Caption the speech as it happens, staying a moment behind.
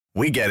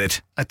We get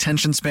it.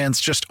 Attention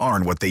spans just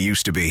aren't what they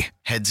used to be.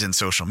 Heads in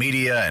social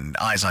media and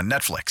eyes on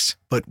Netflix.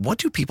 But what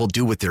do people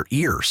do with their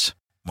ears?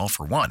 Well,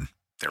 for one,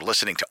 they're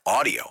listening to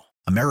audio.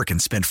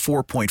 Americans spend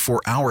 4.4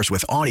 hours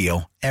with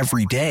audio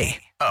every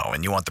day. Oh,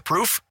 and you want the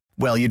proof?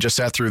 Well, you just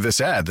sat through this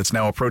ad that's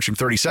now approaching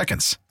 30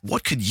 seconds.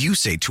 What could you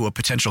say to a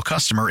potential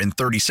customer in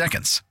 30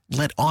 seconds?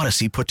 Let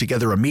Odyssey put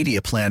together a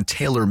media plan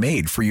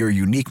tailor-made for your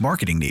unique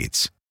marketing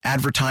needs.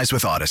 Advertise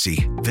with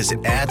Odyssey.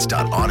 Visit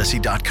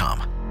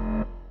ads.odyssey.com.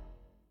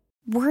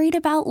 Worried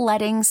about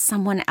letting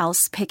someone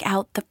else pick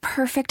out the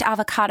perfect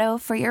avocado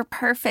for your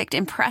perfect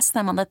impress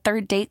them on the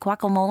third date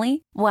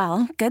guacamole?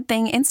 Well, good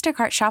thing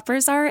Instacart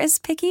shoppers are as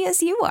picky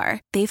as you are.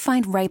 They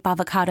find ripe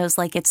avocados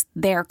like it's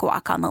their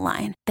guac on the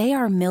line. They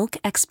are milk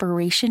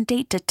expiration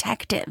date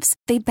detectives.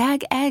 They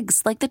bag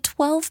eggs like the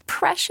 12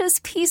 precious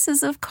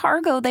pieces of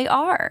cargo they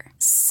are.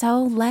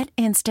 So let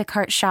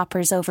Instacart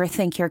shoppers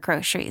overthink your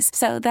groceries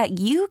so that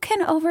you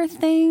can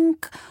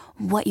overthink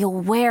what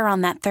you'll wear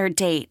on that third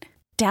date.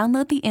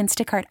 Download the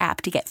Instacart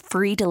app to get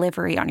free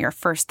delivery on your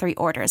first 3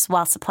 orders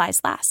while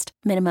supplies last.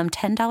 Minimum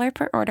 $10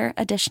 per order.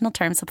 Additional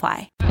terms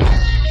apply.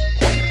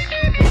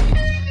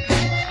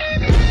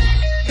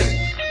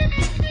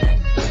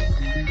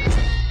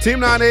 Team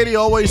 980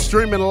 always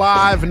streaming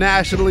live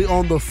nationally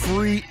on the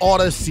free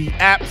Odyssey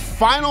app.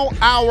 Final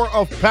hour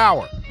of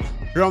power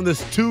here on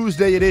this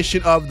Tuesday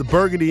edition of the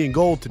Burgundy and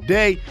Gold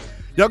Today.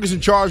 Youngest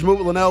in charge,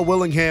 Movement Linnell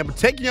Willingham,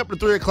 taking you up to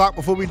 3 o'clock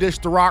before we dish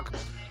the rock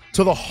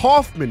to the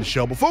Hoffman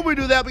Show. Before we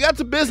do that, we got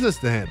some business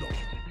to handle.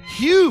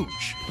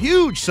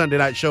 Huge Sunday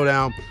night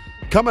showdown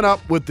coming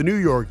up with the New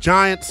York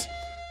Giants.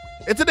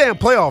 It's a damn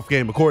playoff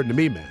game, according to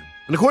me, man.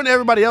 And according to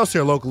everybody else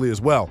here locally as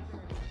well.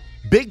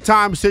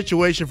 Big-time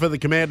situation for the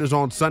Commanders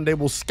on Sunday.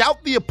 We'll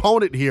scout the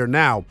opponent here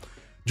now.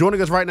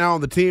 Joining us right now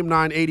on the Team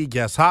 980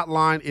 guest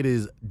hotline, it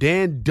is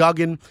Dan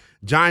Duggan,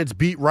 Giants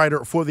beat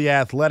writer for The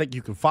Athletic.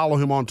 You can follow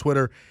him on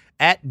Twitter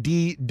at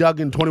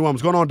 @DDuggan21.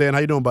 What's going on, Dan? How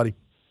you doing, buddy?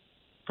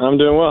 I'm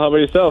doing well. How about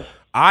yourself?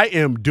 I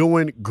am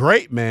doing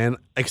great, man.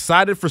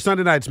 Excited for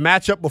Sunday night's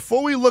matchup.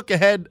 Before we look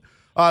ahead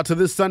to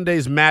this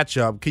Sunday's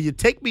matchup, can you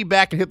take me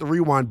back and hit the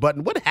rewind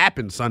button? What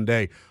happened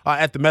Sunday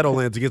at the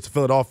Meadowlands against the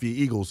Philadelphia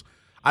Eagles?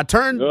 I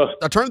turned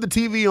the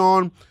TV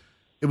on.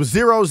 It was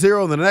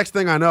 0-0, and the next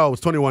thing I know, it was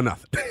 21-0.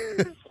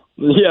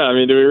 Yeah, I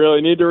mean, do we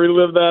really need to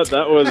relive that?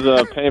 That was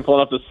painful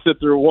enough to sit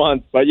through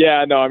once. But,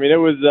 yeah, no, I mean, it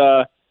was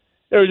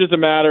just a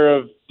matter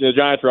of the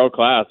Giants were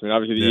outclassed. I mean,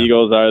 obviously the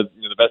Eagles are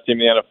the best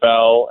team in the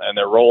NFL, and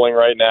they're rolling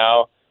right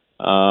now.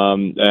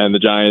 And the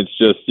Giants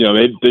just,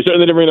 they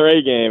certainly didn't bring their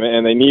A game,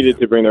 and they needed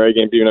to bring their A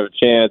game to even have a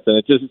chance. And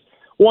it just,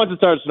 once it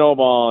started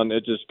snowballing,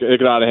 it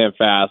got out of hand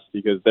fast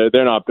because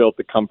they're not built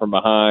to come from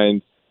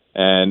behind.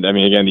 And I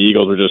mean, again, the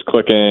Eagles were just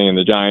clicking, and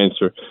the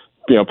Giants were,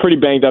 pretty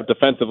banged up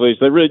defensively.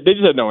 So they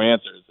just had no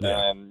answers. Yeah.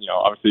 And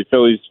obviously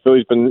Philly's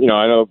been,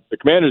 I know the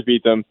Commanders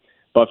beat them,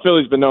 but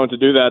Philly's been known to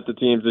do that to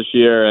teams this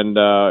year. And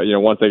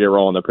once they get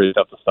rolling, they're pretty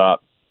tough to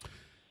stop.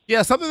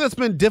 Yeah, something that's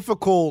been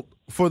difficult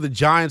for the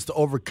Giants to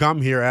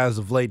overcome here as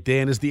of late,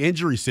 Dan, is the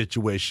injury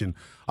situation.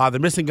 They're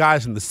missing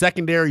guys in the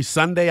secondary.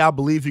 Sunday, I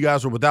believe you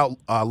guys were without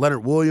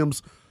Leonard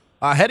Williams.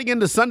 Heading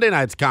into Sunday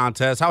night's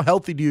contest, how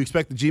healthy do you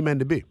expect the G-men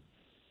to be?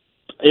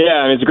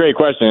 Yeah, I mean, it's a great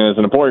question. It's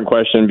an important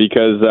question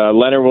because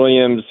Leonard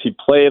Williams, he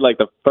played like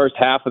the first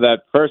half of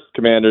that first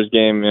Commanders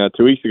game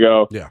 2 weeks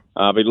ago. Yeah.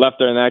 But he left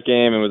during that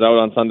game and was out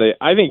on Sunday.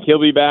 I think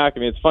he'll be back. I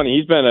mean, it's funny.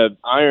 He's been an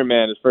Iron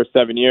Man his first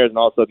 7 years, and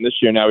all of a sudden this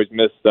year now he's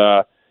missed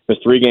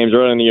 3 games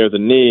early in the year with a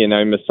knee, and now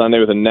he missed Sunday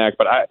with a neck.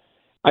 But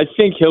I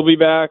think he'll be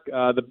back.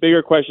 The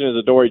bigger question is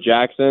Adoree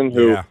Jackson,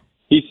 who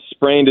he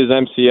sprained his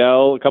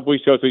MCL a couple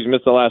weeks ago, so he's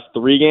missed the last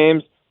 3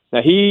 games.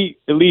 Now, he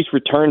at least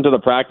returned to the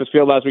practice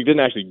field last week,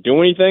 didn't actually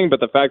do anything, but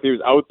the fact that he was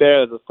out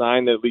there is a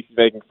sign that at least he's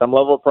making some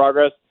level of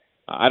progress.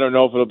 I don't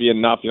know if it'll be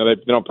enough. They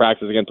don't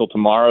practice again until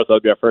tomorrow, so it'll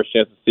be our first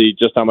chance to see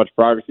just how much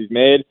progress he's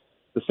made. At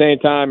the same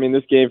time, I mean,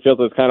 this game feels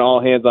like it's kind of all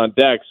hands on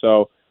deck,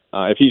 so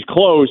if he's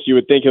close, you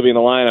would think he'll be in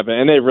the lineup,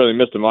 and they've really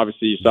missed him.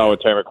 Obviously, you saw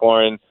what Terry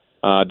McLaurin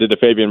did to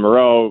Fabian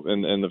Moreau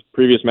in the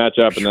previous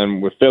matchup, and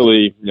then with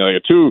Philly,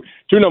 like two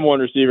number 1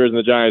 receivers, and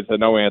the Giants had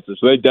no answers,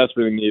 so they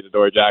desperately need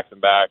Adoree Jackson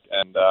back,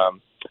 and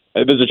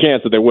there's a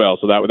chance that they will,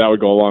 so that would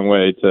go a long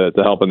way to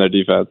helping their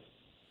defense.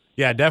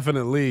 Yeah,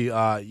 definitely.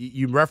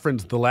 You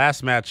referenced the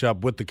last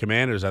matchup with the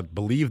Commanders. I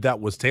believe that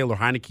was Taylor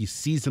Heineke's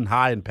season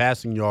high in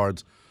passing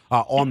yards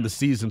on the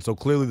season, so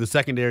clearly the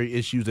secondary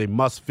issue is a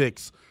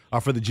must-fix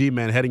for the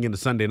G-men heading into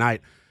Sunday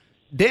night.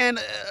 Dan,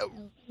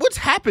 what's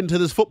happened to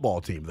this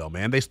football team, though,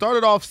 man? They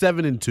started off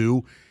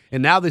 7-2,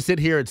 and now they sit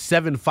here at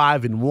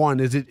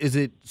 7-5-1. Is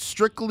it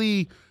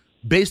strictly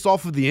based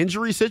off of the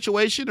injury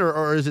situation,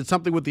 or is it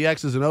something with the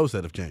X's and O's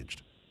that have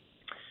changed?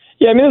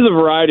 Yeah, I mean, there's a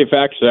variety of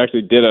factors. I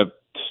actually did a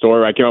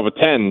story where I came up with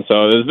 10,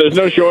 so there's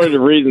no shortage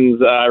of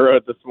reasons I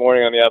wrote this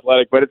morning on The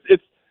Athletic. But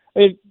it's I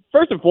mean,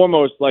 first and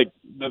foremost, like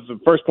the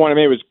first point I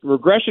made was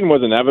regression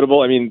was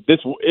inevitable. I mean, this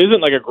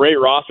isn't like a great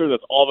roster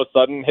that's all of a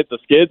sudden hit the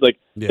skids. Like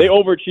they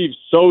overachieved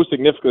so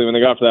significantly when they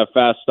got off to that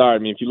fast start. I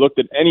mean, if you looked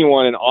at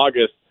anyone in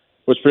August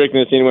was predicting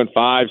the team to win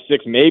 5,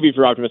 6, maybe if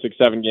you're optimistic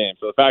 7 games.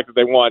 So the fact that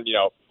they won,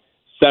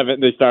 7,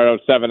 they started out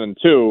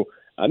 7-2.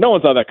 No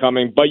one saw that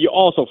coming, but you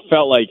also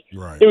felt like it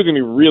was going to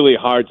be really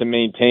hard to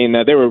maintain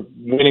that. They were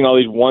winning all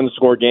these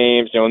one-score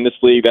games. In this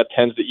league, that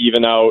tends to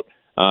even out.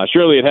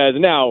 Surely it has.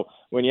 Now,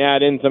 when you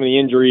add in some of the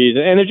injuries,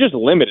 and they're just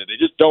limited. They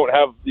just don't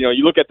have,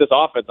 you look at this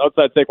offense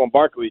outside Saquon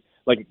Barkley,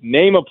 like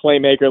name a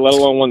playmaker, let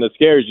alone one that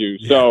scares you.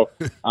 So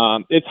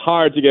it's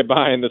hard to get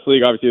by in this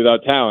league, obviously,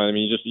 without talent. I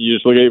mean, you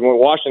just look at what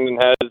Washington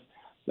has,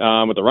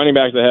 with the running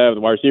backs they have,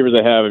 the wide receivers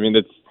they have. I mean,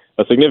 it's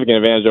a significant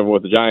advantage over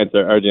what the Giants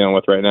are dealing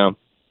with right now.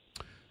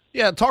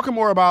 Yeah, talking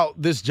more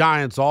about this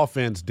Giants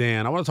offense,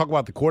 Dan, I want to talk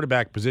about the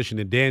quarterback position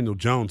in Daniel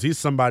Jones. He's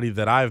somebody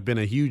that I've been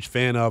a huge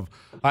fan of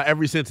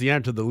ever since he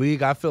entered the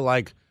league. I feel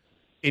like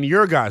in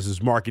your guys'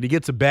 market, he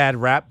gets a bad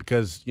rap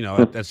because,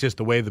 that's just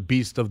the way the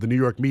beast of the New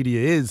York media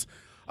is.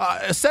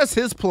 Assess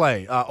his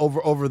play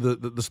over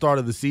the start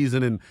of the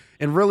season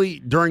and really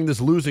during this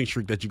losing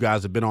streak that you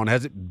guys have been on.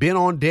 Has it been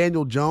on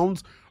Daniel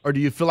Jones, or do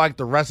you feel like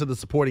the rest of the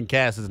supporting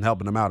cast isn't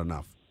helping him out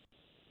enough?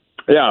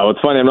 Yeah, well, it's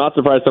funny. I'm not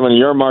surprised someone in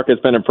your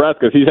market's been impressed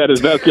because he's had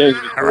his best games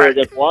of his career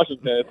against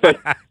Washington. It's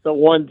like the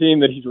one team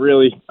that he's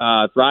really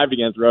thrived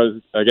against throughout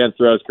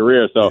his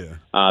career. So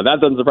that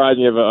doesn't surprise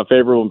me. You have a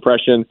favorable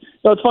impression.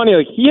 It's funny.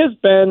 Like, he has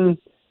been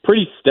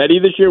pretty steady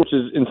this year, which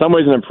is in some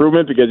ways an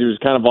improvement because he was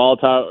kind of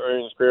volatile early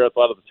in his career with a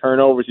lot of the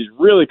turnovers. He's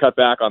really cut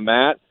back on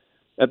that.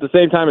 At the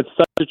same time, it's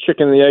such a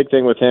chicken and the egg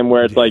thing with him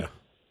where it's like,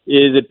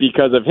 is it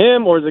because of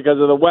him or is it because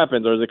of the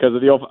weapons or is it because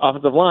of the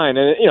offensive line?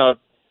 And,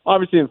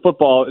 obviously in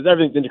football,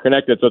 everything's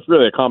interconnected, so it's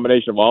really a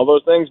combination of all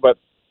those things. But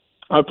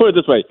I would put it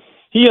this way.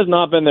 He has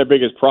not been their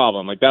biggest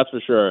problem. Like, that's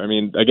for sure. I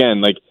mean, again,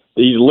 like,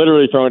 he's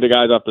literally throwing to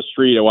guys off the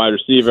street, a wide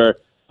receiver.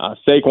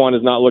 Saquon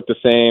has not looked the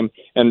same.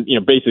 And,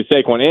 basically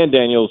Saquon and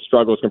Daniel's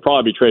struggles can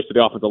probably be traced to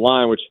the offensive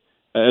line, which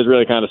has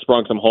really kind of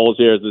sprung some holes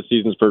here as the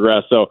season's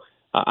progressed. So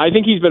I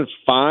think he's been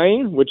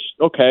fine, which,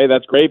 okay,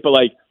 that's great. But,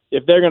 like,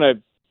 if they're going to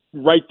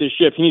right this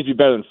ship, he needs to be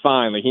better than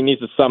fine. Like, he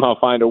needs to somehow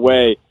find a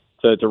way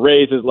to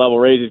raise his level,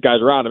 raise these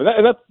guys around him.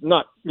 And that's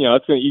not,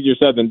 that's going to be easier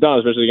said than done,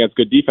 especially against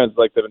good defenses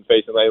like they've been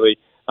facing lately.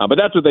 But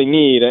that's what they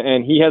need,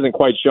 and he hasn't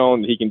quite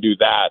shown that he can do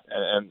that.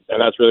 And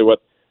that's really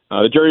what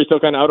the jury is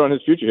still kind of out on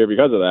his future here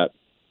because of that.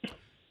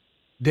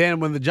 Dan,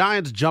 when the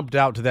Giants jumped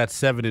out to that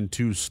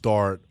 7-2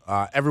 start,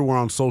 everywhere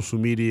on social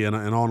media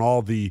and on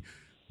all the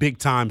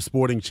big-time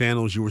sporting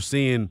channels, you were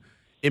seeing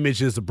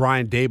images of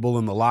Brian Daboll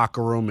in the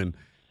locker room, and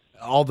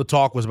all the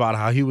talk was about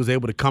how he was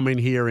able to come in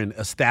here and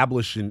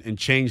establish and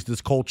change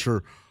this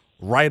culture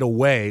right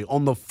away.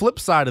 On the flip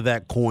side of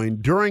that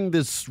coin, during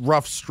this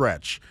rough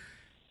stretch,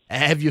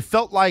 have you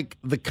felt like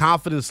the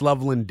confidence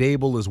level in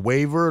Daboll has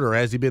wavered, or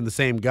has he been the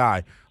same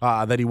guy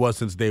that he was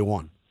since day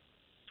one?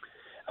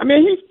 I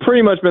mean, he's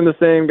pretty much been the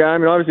same guy. I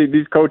mean, obviously,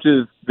 these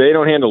coaches, they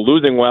don't handle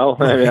losing well.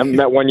 I mean, I haven't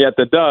met one yet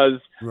that does.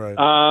 Right.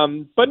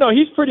 But no,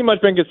 he's pretty much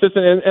been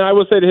consistent. And I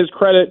will say to his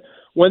credit,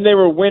 when they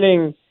were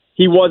winning,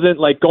 he wasn't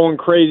like going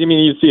crazy. I mean,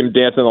 you see him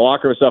dancing in the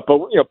locker room and stuff,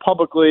 but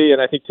publicly,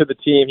 and I think to the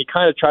team, he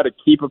kind of tried to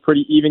keep a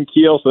pretty even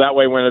keel. So that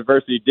way, when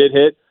adversity did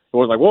hit, it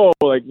was like, whoa,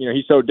 like,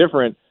 he's so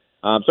different.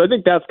 So I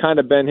think that's kind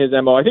of been his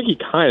MO. I think he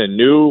kind of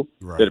knew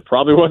that it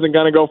probably wasn't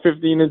going to go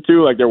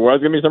 15-2. Like, there was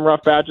going to be some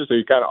rough patches, so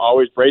he's kind of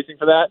always bracing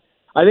for that.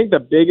 I think the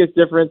biggest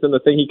difference and the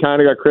thing he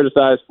kind of got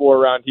criticized for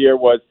around here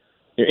was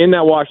in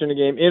that Washington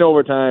game, in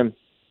overtime,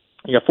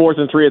 he got 4th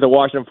and 3 at the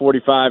Washington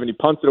 45, and he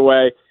punts it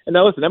away. And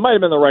now, listen, that might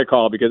have been the right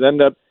call because it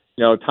ended up,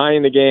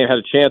 tying the game, had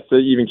a chance to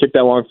even kick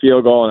that long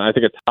field goal, and I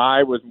think a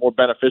tie was more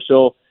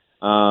beneficial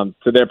to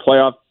their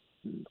playoff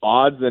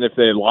odds than if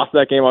they had lost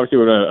that game. Obviously,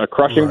 with a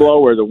crushing blow,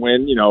 whereas a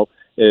win,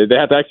 they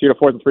had to execute a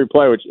 4th and 3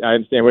 play, which I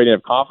understand we didn't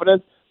have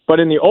confidence. But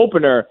in the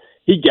opener,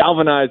 he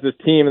galvanized this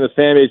team and the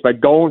fan base by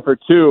going for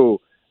 2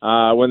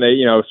 when they,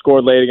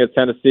 scored late against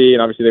Tennessee,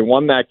 and obviously they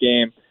won that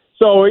game.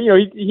 So,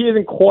 he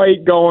isn't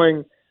quite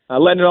going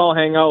letting it all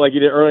hang out like he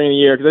did early in the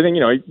year, because I think,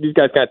 these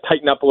guys kind of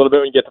tighten up a little bit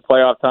when you get to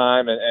playoff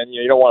time, and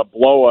you don't want to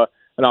blow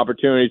an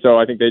opportunity. So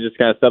I think they just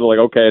kind of settle like,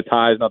 okay, a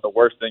tie is not the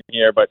worst thing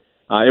here, but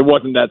it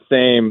wasn't that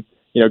same,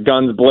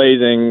 guns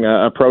blazing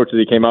approach that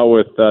he came out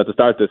with to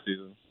start this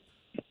season.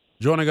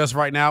 Joining us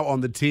right now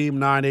on the Team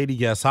 980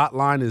 guest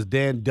hotline is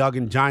Dan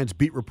Duggan, Giants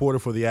beat reporter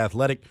for The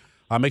Athletic.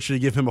 Make sure you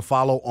give him a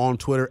follow on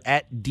Twitter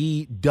at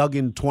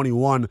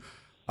 @DDuggan21.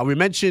 We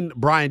mentioned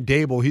Brian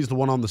Daboll. He's the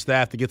one on the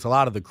staff that gets a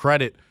lot of the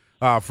credit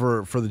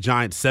for the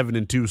Giants'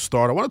 7-2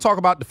 start. I want to talk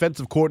about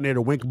defensive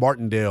coordinator Wink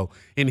Martindale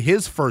in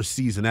his first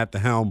season at the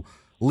helm,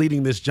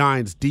 leading this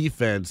Giants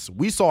defense.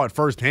 We saw it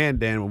firsthand,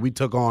 Dan, when we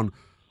took on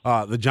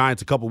the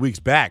Giants a couple weeks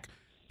back.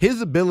 His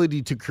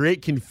ability to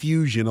create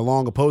confusion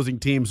along opposing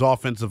teams'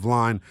 offensive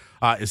line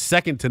is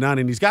second to none,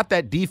 and he's got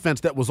that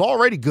defense that was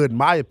already good, in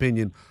my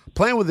opinion,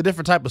 playing with a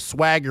different type of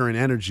swagger and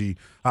energy.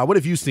 What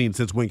have you seen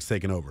since Wink's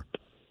taken over?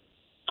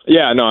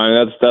 Yeah, no, I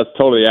mean, that's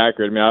totally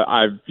accurate. I mean,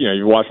 I've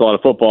you watch a lot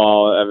of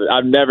football.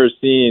 I've never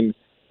seen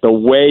the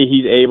way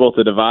he's able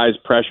to devise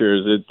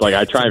pressures. It's like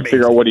I try and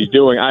figure out what he's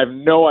doing. I have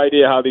no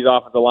idea how these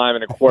offensive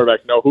linemen and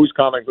quarterbacks know who's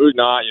coming, who's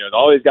not.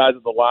 All these guys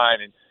at the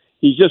line, and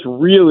he's just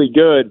really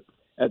good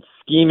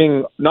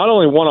scheming not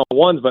only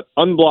one-on-ones but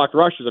unblocked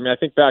rushes. I mean, I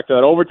think back to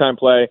that overtime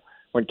play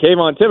when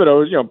Kayvon Thibodeau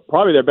was,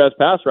 probably their best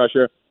pass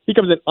rusher. He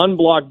comes in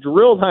unblocked,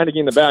 drills Heineke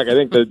in the back. I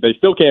think that they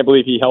still can't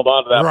believe he held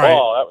on to that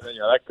ball.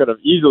 That could have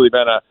easily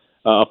been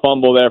a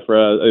fumble there for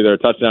either a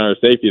touchdown or a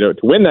safety to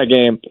win that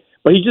game.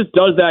 But he just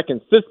does that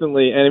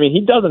consistently. And, I mean,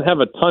 he doesn't have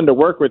a ton to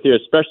work with here,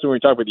 especially when we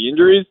talk about the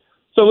injuries.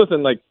 So,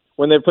 listen, like,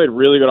 when they've played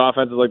really good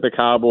offenses like the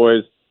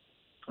Cowboys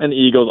and the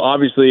Eagles,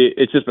 obviously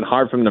it's just been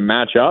hard for them to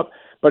match up.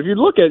 But if you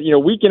look at,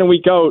 week in and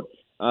week out,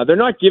 they're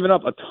not giving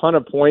up a ton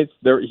of points.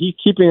 He's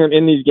keeping them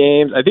in these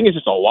games. I think it's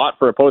just a lot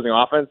for opposing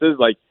offenses.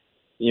 Like,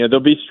 there'll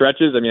be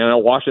stretches. I mean, I know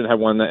Washington had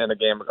one in the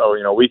game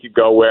a week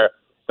ago where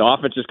the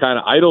offense just kind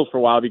of idles for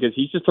a while because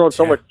he's just throwing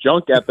so much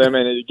junk at them,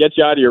 and it gets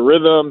you out of your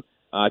rhythm.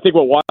 I think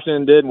what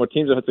Washington did and what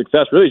teams have had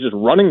success really is just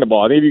running the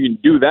ball. I think if you can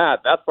do that,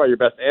 that's probably your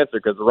best answer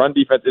because the run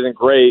defense isn't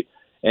great,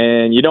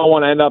 and you don't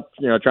want to end up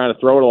trying to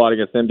throw it a lot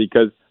against him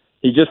because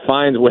he just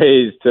finds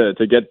ways to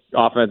get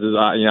offenses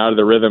out of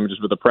the rhythm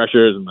just with the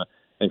pressures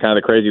and kind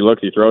of the crazy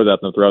looks he throws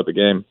at them throughout the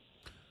game.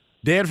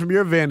 Dan, from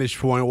your vantage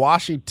point,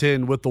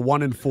 Washington with the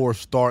 1-4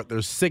 start,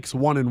 there's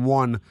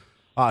 6-1-1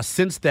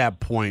 since that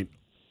point.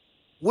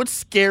 What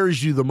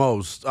scares you the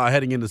most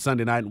heading into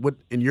Sunday night? What,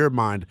 in your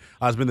mind,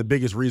 has been the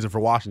biggest reason for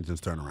Washington's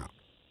turnaround?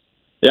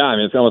 Yeah, I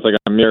mean, it's almost like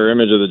a mirror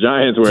image of the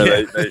Giants where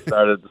they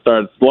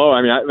started slow.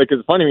 I mean,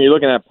 it's funny when you're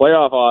looking at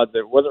playoff odds,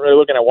 it wasn't really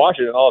looking at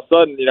Washington. All of a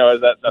sudden,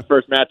 as that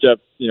first matchup,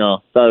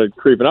 started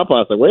creeping up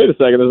on us, like, wait a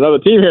second, there's another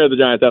team here the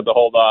Giants have to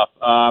hold off.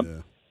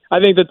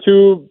 I think the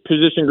two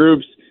position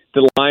groups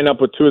to line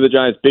up with two of the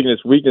Giants'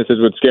 biggest weaknesses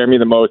would scare me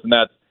the most, and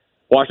that's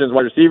Washington's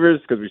wide receivers,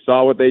 because we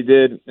saw what they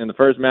did in the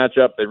first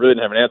matchup. They really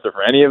didn't have an answer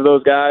for any of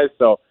those guys.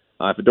 So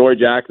if Adoree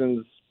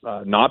Jackson's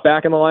not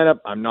back in the lineup,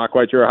 I'm not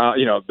quite sure how,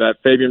 that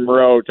Fabian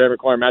Moreau, Terry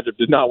McLaurin matchup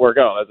did not work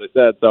out, as I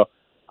said. So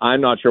I'm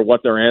not sure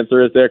what their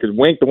answer is there, because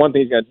Wink, the one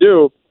thing he's going to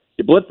do,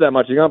 you blitz that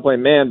much, you're going to play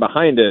man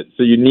behind it.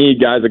 So you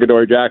need guys like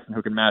Adoree Jackson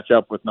who can match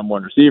up with number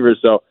one receivers.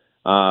 So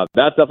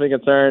that's definitely a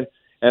concern.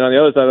 And on the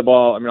other side of the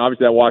ball, I mean,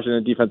 obviously that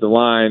Washington defensive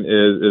line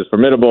is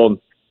formidable,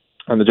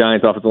 and the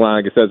Giants offensive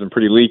line, like I said, has been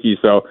pretty leaky.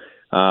 So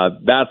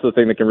that's the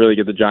thing that can really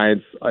get the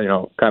Giants,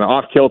 kind of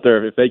off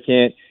kilter. If they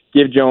can't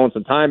give Jones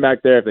some time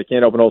back there, if they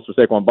can't open holes for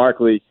Saquon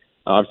Barkley,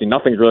 obviously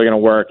nothing's really going to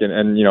work.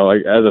 And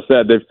like, as I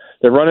said,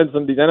 they've run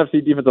into these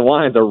NFC defensive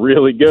lines are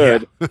really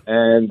good,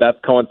 and that's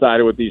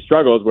coincided with these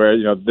struggles where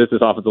this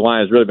offensive line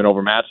has really been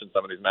overmatched in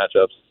some of these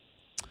matchups.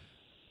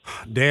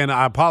 Dan,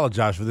 I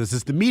apologize for this.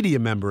 It's the media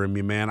member in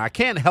me, man. I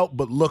can't help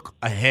but look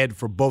ahead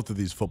for both of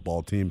these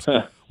football teams.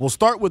 We'll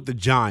start with the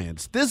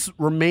Giants. This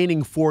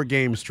remaining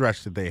 4-game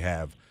stretch that they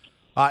have,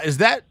 is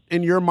that,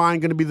 in your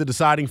mind, going to be the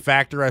deciding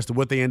factor as to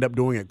what they end up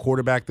doing at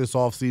quarterback this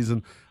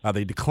offseason?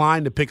 They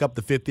declined to pick up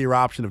the fifth-year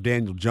option of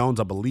Daniel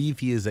Jones. I believe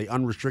he is an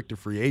unrestricted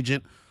free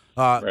agent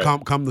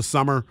come the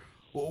summer.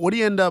 What do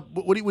you end up?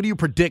 What do you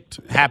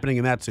predict happening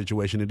in that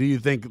situation? And do you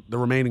think the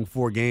remaining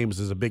 4 games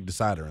is a big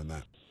decider in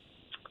that?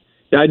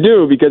 Yeah, I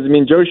do, because, I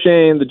mean, Joe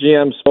Schoen, the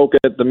GM, spoke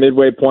at the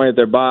midway point at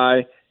their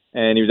bye,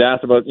 and he was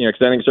asked about,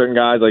 extending certain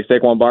guys like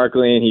Saquon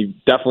Barkley, and he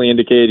definitely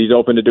indicated he's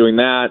open to doing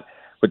that.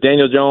 With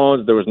Daniel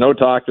Jones, there was no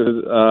talk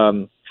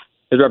to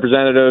his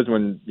representatives.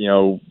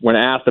 When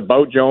asked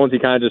about Jones, he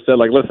kind of just said,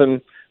 like,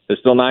 listen, there's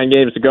still 9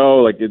 games to go.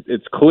 Like,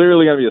 it's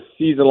clearly going to be a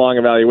season-long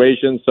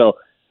evaluation, so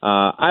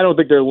I don't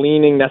think they're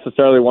leaning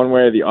necessarily one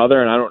way or the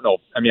other, and I don't know.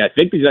 I mean, I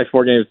think these next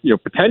 4 games,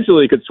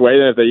 potentially could sway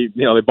them if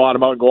they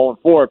bottom out and go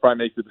 0-4. It probably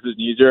makes the decision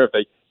easier. If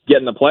they get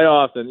in the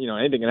playoffs, then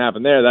anything can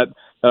happen there. That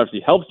obviously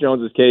helps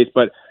Jones's case.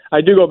 But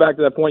I do go back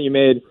to that point you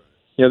made.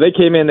 They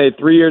came in, they had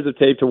 3 years of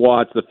tape to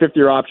watch. The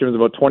 5th-year option was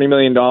about $20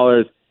 million.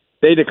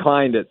 They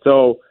declined it,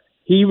 so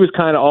he was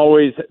kind of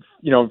always,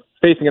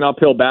 facing an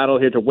uphill battle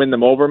here to win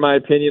them over, in my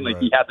opinion. Like,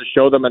 he had to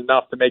show them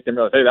enough to make them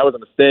realize, hey, that was a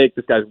mistake.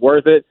 This guy's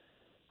worth it.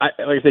 Like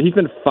I said, he's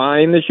been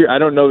fine this year. I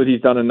don't know that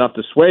he's done enough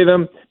to sway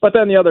them. But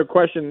then the other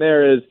question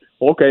there is,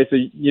 okay, so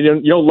you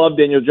don't love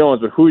Daniel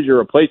Jones, but who's your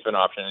replacement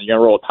option? Are you going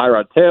to roll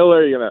Tyrod Taylor?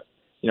 Are you going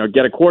to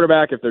get a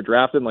quarterback if they're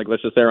drafted, like,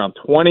 let's just say around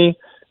 20?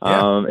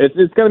 Yeah.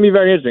 It's going to be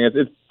very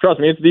interesting. Trust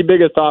me, it's the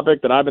biggest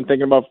topic that I've been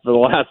thinking about for the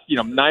last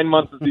 9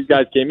 months since these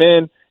guys came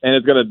in, and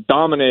it's going to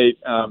dominate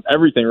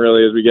everything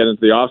really as we get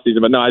into the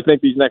offseason. But no, I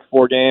think these next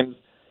 4 games,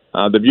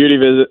 the beauty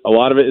of it, a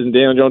lot of it is in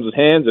Daniel Jones'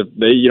 hands. If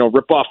they,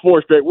 rip off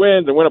 4 straight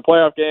wins and win a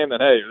playoff game,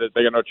 then, hey,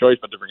 they got no choice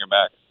but to bring him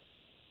back.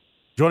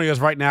 Joining us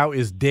right now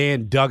is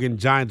Dan Duggan,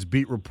 Giants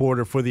beat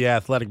reporter for The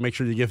Athletic. Make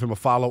sure you give him a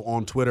follow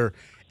on Twitter,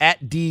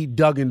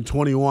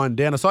 @DDuggan21.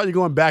 Dan, I saw you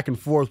going back and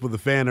forth with a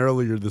fan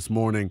earlier this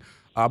morning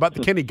about the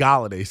Kenny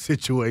Golladay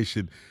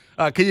situation.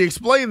 Can you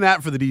explain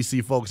that for the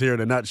D.C. folks here in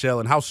a nutshell,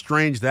 and how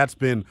strange that's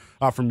been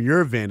from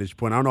your vantage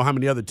point? I don't know how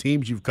many other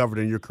teams you've covered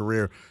in your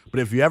career, but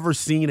have you ever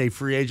seen a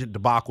free agent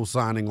debacle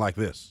signing like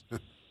this?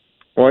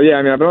 Well, yeah,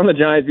 I mean, I've been on the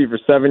Giants beat for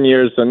 7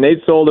 years, so Nate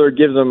Solder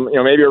gives him,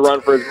 maybe a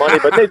run for his money,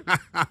 but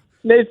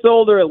Nate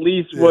Solder at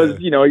least was,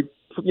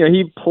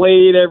 he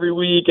played every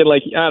week, and I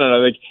don't know,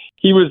 like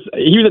he was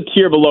a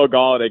tier below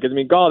Golladay, because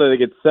Golladay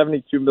gets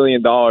 $72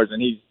 million,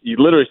 and he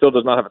literally still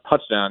does not have a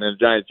touchdown in a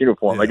Giants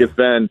uniform. Yeah. Like, it's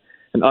been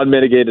an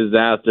unmitigated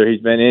disaster.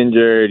 He's been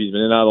injured. He's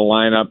been in and out of the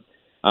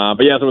lineup.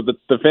 But yeah, so with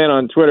the fan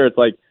on Twitter, it's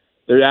like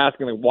they're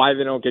asking like why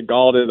they don't get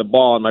Galladay the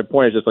ball, and my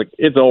point is just like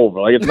it's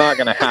over. Like it's not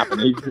going to happen.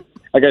 He's,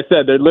 like I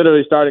said, they're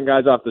literally starting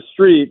guys off the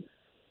street,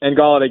 and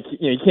Galladay,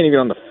 he can't even get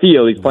on the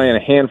field. He's playing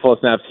a handful of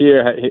snaps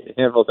here, a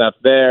handful of snaps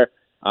there.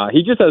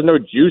 He just has no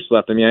juice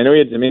left. I mean, I know he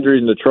had some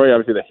injuries in Detroit.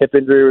 Obviously, the hip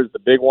injury was the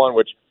big one,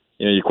 which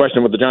you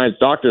question what the Giants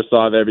doctor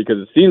saw there because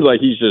it seems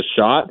like he's just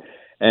shot.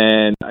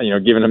 And,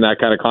 giving him that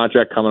kind of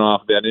contract coming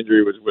off that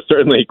injury was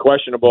certainly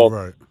questionable.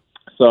 Right.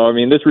 So, I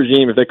mean, this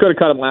regime, if they could have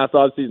cut him last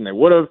offseason, they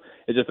would have.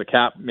 It's just the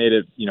cap made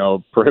it,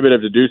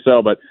 prohibitive to do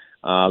so. But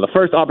the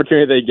first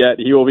opportunity they get,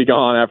 he will be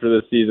gone after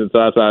this season. So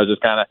that's why I was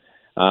just kind of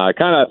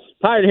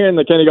tired of hearing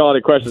the Kenny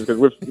Galladay questions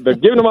because they're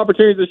giving him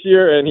opportunities this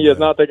year, and he has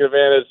not taken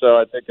advantage. So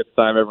I think it's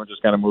time everyone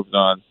just kind of moves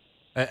on.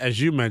 As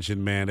you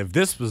mentioned, man, if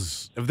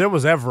there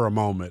was ever a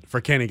moment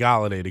for Kenny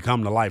Galladay to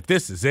come to life,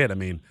 this is it. I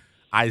mean,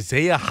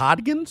 Isaiah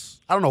Hodgins?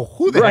 I don't know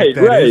who the heck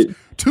that is.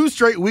 2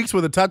 straight weeks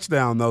with a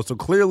touchdown, though. So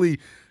clearly,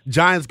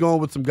 Giants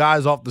going with some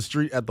guys off the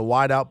street at the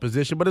wideout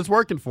position, but it's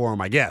working for him,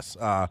 I guess.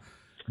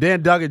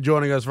 Dan Duggan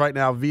joining us right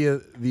now via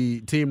the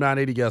Team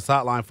 980 guest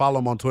hotline. Follow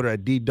him on Twitter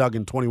at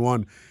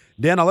 @DDuggan21.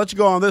 Dan, I'll let you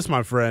go on this,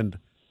 my friend.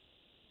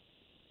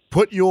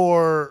 Put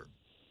your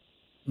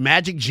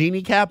magic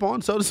genie cap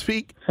on, so to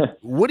speak.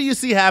 What do you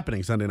see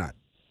happening Sunday night?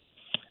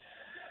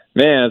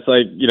 Man, it's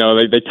like,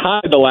 they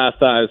tied the last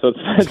time, so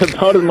it's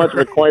about as much of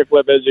a coin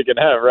flip as you can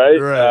have, right?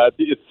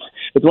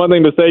 It's one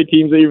thing to say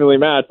teams are evenly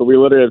matched, but we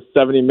literally have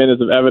 70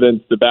 minutes of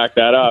evidence to back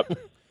that up.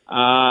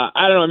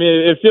 I don't know. I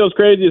mean, it feels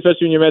crazy,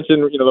 especially when you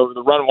mentioned,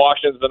 the run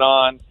Washington's been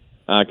on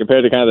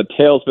compared to kind of the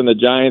tailspin the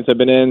Giants have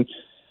been in.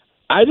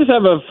 I just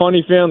have a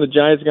funny feeling the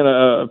Giants are going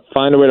to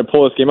find a way to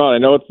pull this game out. I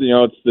know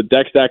it's the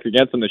deck stacked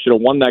against them. They should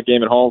have won that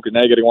game at home because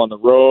now you're getting one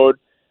on the road.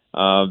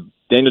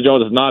 Daniel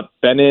Jones has not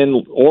been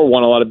in or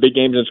won a lot of big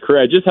games in his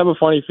career. I just have a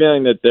funny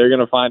feeling that they're going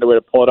to find a way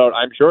to pull it out.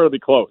 I'm sure it'll be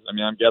close. I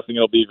mean, I'm guessing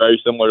it'll be very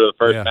similar to the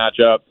first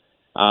matchup.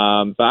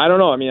 But I don't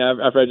know. I mean,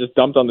 after I just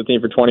dumped on the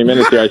team for 20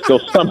 minutes here, I still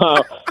somehow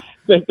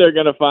think they're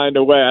going to find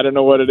a way. I don't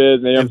know what it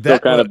is. Maybe I'm still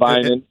kind of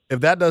buying in. If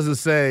that doesn't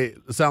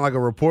sound like a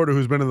reporter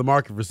who's been in the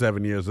market for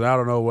 7 years, and I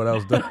don't know what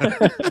else does.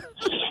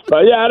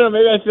 But yeah, I don't know.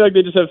 Maybe I feel like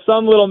they just have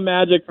some little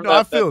magic from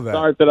that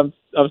start that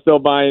I'm still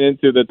buying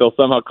into that they'll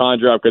somehow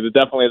conjure up because it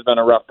definitely has been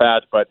a rough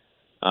patch. But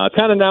it's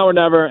kind of now or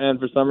never, and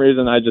for some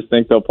reason I just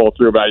think they'll pull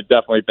through. But I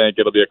definitely think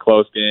it'll be a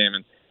close game,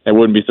 and I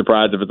wouldn't be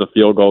surprised if it's a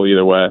field goal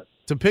either way.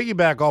 To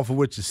piggyback off of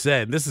what you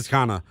said, this is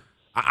kind of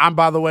 – I'm,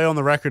 by the way, on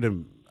the record,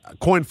 and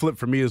coin flip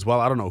for me as well.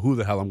 I don't know who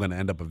the hell I'm going to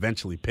end up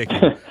eventually picking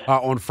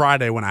on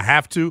Friday when I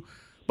have to.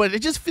 But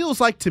it just feels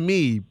like, to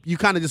me, you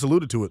kind of just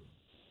alluded to it,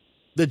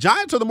 the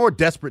Giants are the more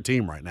desperate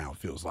team right now, it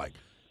feels like.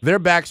 Their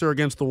backs are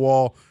against the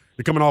wall.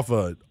 They're coming off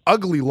an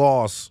ugly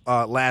loss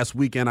last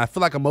weekend. I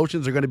feel like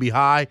emotions are going to be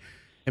high.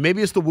 And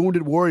maybe it's the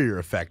Wounded Warrior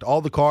effect. All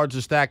the cards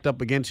are stacked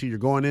up against you. You're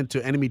going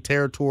into enemy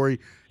territory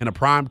in a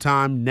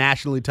primetime,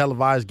 nationally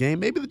televised game.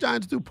 Maybe the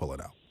Giants do pull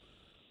it out.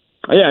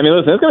 Yeah, I mean,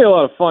 listen, it's going to be a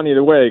lot of fun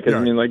either way because, I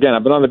mean, again,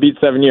 I've been on the beat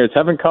 7 years,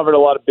 haven't covered a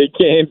lot of big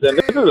games, and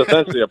this is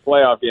essentially a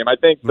playoff game. I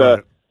think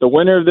the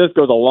winner of this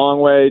goes a long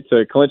way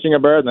to clinching a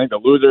berth. I think the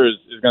loser is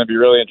going to be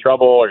really in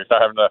trouble, or you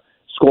start having to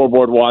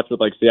scoreboard watch with,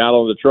 like,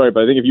 Seattle and Detroit.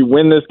 But I think if you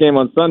win this game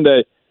on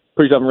Sunday,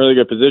 put yourself in really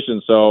good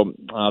position. So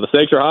the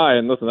stakes are high,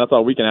 and listen, that's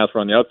all we can ask for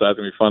on the outside. It's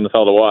going to be fun as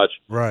hell to watch.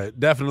 Right,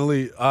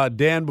 definitely.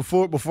 Dan,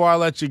 before I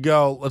let you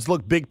go, let's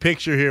look big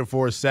picture here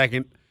for a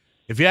second.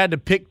 If you had to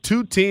pick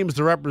 2 teams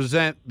to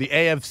represent the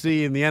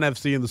AFC and the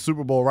NFC in the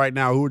Super Bowl right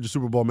now, who would your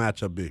Super Bowl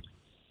matchup be?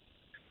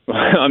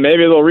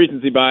 Maybe a little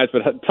recency bias,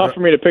 but tough for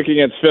me to pick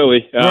against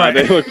Philly. Right.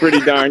 They look pretty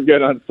darn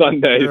good on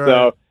Sunday. Right.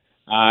 So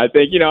I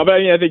think,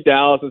 I think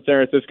Dallas and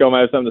San Francisco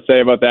might have something to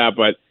say about that,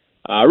 but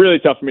really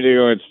tough for me to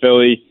go against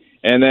Philly.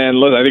 And then,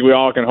 look, I think we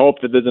all can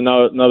hope that there's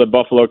another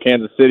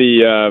Buffalo-Kansas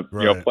City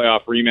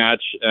playoff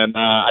rematch. And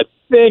I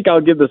think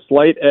I'll give the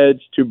slight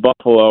edge to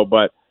Buffalo,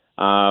 but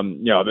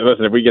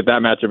listen, if we get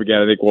that matchup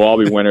again, I think we'll all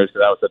be winners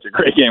because that was such a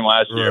great game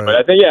last year. But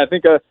I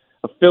think a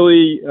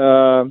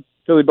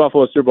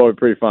Philly-Buffalo Super Bowl would be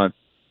pretty fun.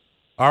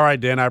 All right,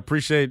 Dan, I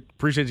appreciate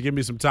you giving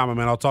me some time,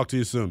 man. I'll talk to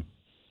you soon.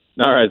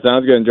 All right,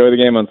 sounds good. Enjoy the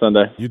game on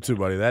Sunday. You too,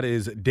 buddy. That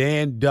is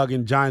Dan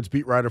Duggan, Giants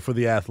beat writer for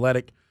The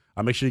Athletic.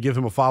 Make sure you give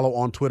him a follow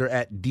on Twitter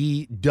at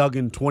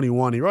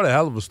 @DDuggan21. He wrote a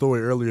hell of a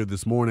story earlier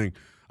this morning,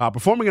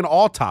 performing an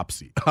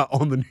autopsy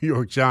on the New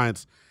York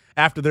Giants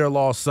after their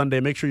loss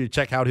Sunday. Make sure you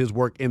check out his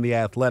work in The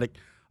Athletic.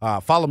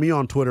 Follow me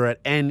on Twitter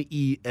at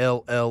NELL_BTP.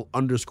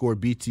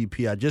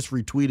 I just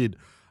retweeted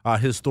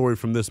his story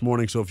from this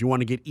morning, so if you want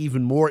to get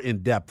even more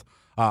in-depth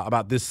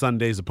about this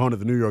Sunday's opponent,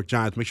 the New York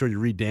Giants, make sure you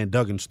read Dan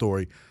Duggan's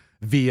story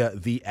via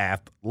The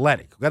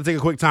Athletic. We've got to take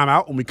a quick time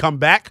out. When we come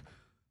back,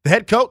 the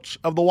head coach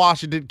of the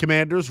Washington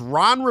Commanders,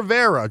 Ron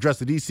Rivera, addressed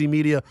the D.C.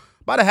 media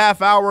about a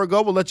half hour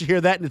ago. We'll let you hear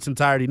that in its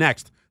entirety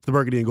next. It's the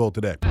Burgundy and Gold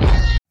Today.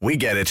 We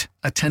get it.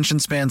 Attention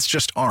spans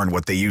just aren't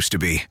what they used to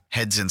be.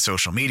 Heads in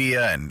social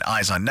media and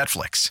eyes on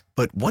Netflix.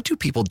 But what do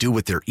people do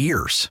with their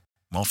ears?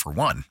 Well, for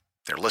one,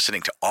 they're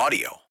listening to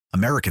audio.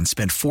 Americans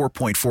spend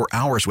 4.4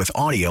 hours with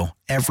audio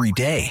every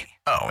day.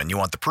 Oh, and you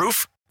want the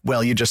proof?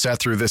 Well, you just sat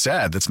through this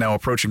ad that's now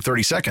approaching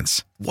 30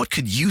 seconds. What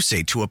could you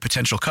say to a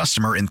potential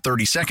customer in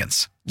 30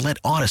 seconds? Let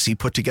Odyssey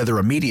put together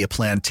a media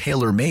plan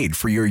tailor-made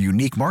for your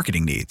unique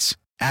marketing needs.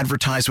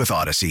 Advertise with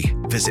Odyssey.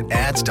 Visit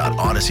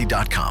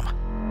ads.odyssey.com.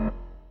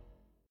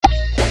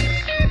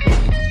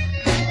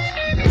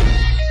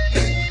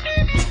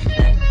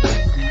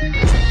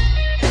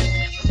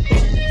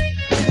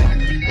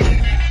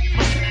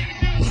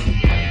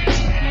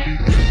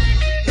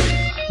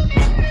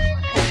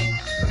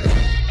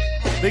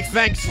 Big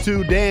thanks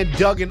to Dan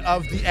Duggan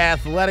of The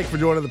Athletic for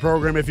joining the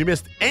program. If you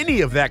missed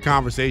any of that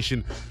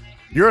conversation,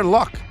 you're in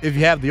luck if you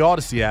have the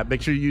Odyssey app.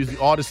 Make sure you use the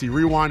Odyssey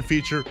Rewind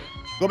feature.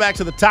 Go back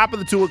to the top of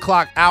the 2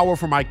 o'clock hour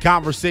for my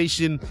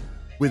conversation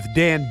with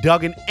Dan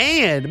Duggan.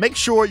 And make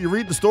sure you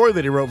read the story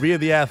that he wrote via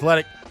The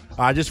Athletic.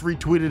 I just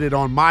retweeted it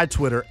on my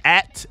Twitter,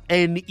 at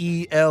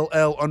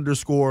NELL_BTP.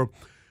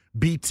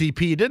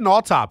 He did an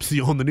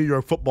autopsy on the New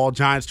York Football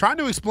Giants, trying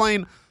to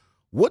explain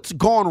what's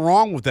gone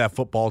wrong with that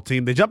football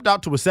team. They jumped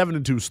out to a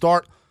 7-2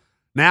 start.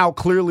 Now,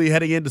 clearly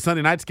heading into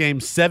Sunday night's game,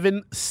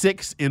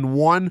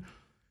 7-6-1.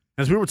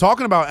 As we were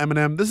talking about,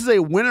 Eminem, this is a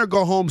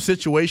winner-go-home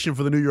situation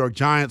for the New York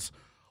Giants.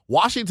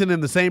 Washington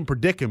in the same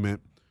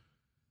predicament.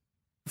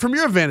 From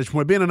your vantage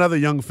point, being another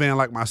young fan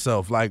like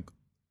myself, like,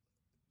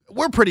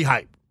 we're pretty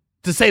hyped,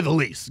 to say the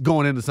least,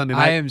 going into Sunday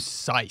night. I am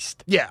psyched.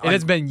 Yeah. It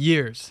has been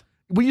years.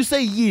 When you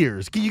say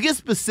years, can you get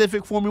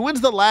specific for me? When's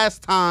the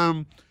last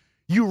time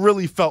you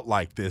really felt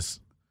like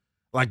this,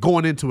 like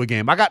going into a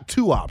game? I got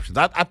two options.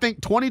 I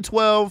think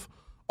 2012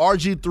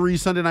 RG3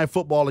 Sunday Night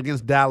Football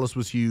against Dallas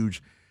was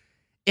huge.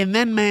 And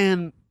then,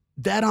 man,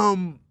 that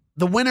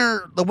the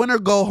winner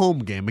go home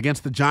game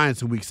against the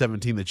Giants in Week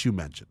 17 that you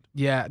mentioned.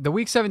 Yeah, the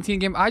Week 17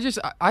 game. I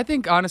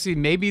think honestly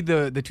maybe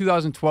the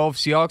 2012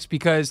 Seahawks,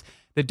 because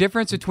the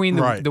difference between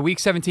the Week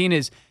 17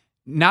 is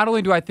not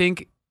only do I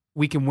think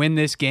we can win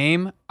this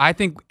game, I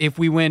think if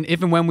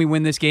and when we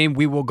win this game,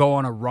 we will go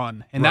on a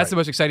run. And that's the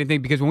most exciting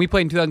thing, because when we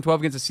played in 2012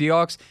 against the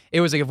Seahawks,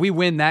 it was like if we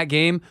win that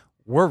game,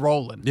 we're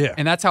rolling. Yeah.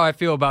 And that's how I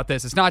feel about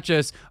this. It's not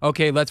just,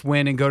 okay, let's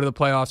win and go to the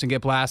playoffs and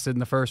get blasted in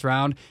the first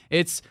round.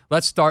 It's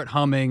let's start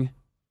humming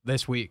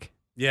this week.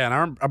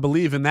 Yeah, and I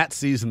believe in that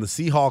season, the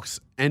Seahawks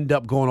end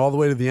up going all the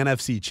way to the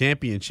NFC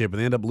Championship, and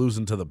they end up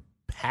losing to the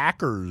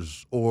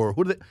Packers, or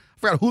I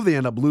forgot who they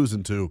end up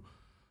losing to.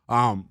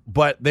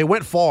 But they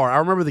went far. I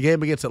remember the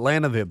game against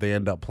Atlanta that they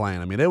end up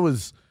playing. I mean, it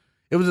was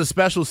a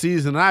special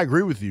season, and I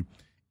agree with you.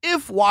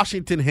 If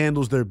Washington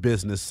handles their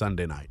business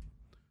Sunday night,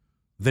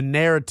 the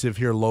narrative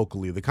here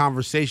locally, the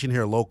conversation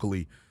here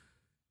locally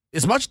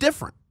is much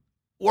different.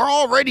 We're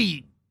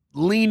already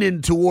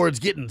leaning towards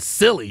getting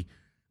silly,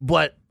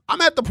 but I'm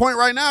at the point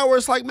right now where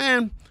it's like,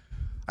 man,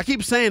 I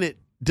keep saying it,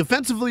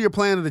 defensively you're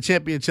playing at a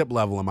championship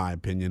level, in my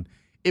opinion.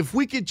 If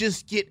we could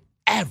just get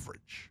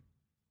average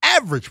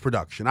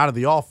production out of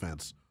the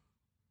offense,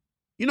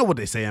 you know what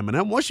they say,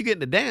 Eminem, once you get in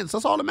the dance,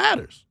 that's all that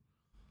matters.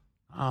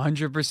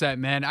 100%,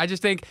 man. I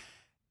just think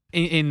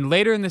in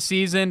later in the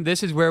season,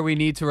 this is where we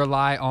need to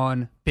rely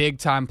on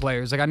big-time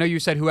players. Like, I know you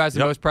said who has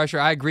the most pressure.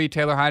 I agree,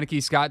 Taylor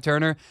Heineke, Scott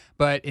Turner.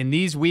 But in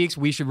these weeks,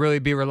 we should really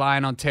be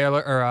relying on Terry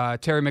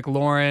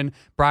McLaurin,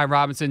 Brian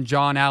Robinson,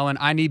 John Allen.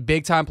 I need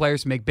big-time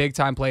players to make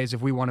big-time plays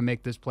if we want to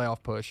make this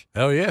playoff push.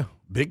 Hell yeah.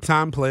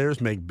 Big-time players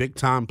make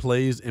big-time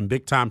plays in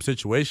big-time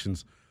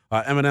situations.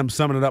 Eminem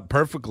summing it up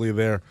perfectly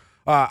there.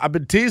 I've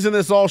been teasing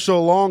this all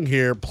show long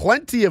here.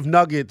 Plenty of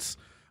nuggets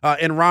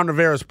in Ron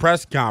Rivera's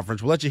press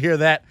conference. We'll let you hear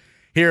that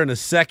here in a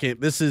second.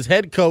 This is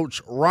head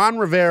coach Ron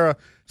Rivera.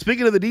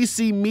 Speaking of the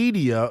D.C.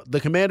 media, the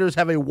Commanders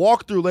have a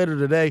walkthrough later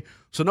today,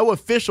 so no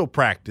official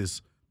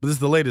practice, but this is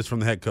the latest from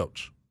the head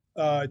coach.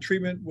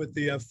 Treatment with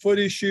the foot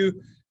issue.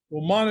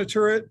 We'll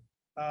monitor it.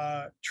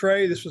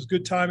 Trey, this was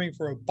good timing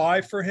for a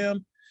bye for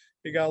him.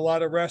 He got a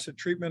lot of rest and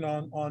treatment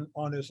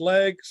on his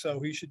leg, so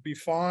he should be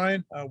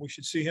fine. We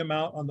should see him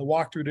out on the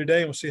walkthrough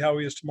today, and we'll see how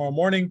he is tomorrow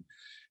morning.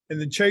 And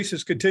then Chase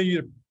has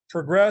continued to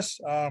progress.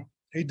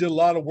 He did a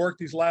lot of work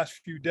these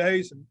last few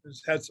days and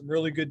has had some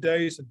really good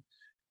days, and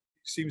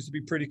seems to be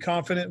pretty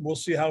confident. We'll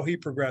see how he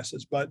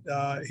progresses, but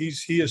he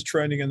is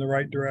trending in the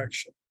right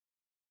direction.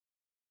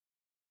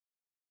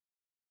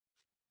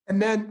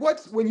 And then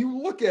when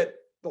you look at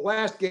the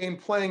last game,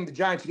 playing the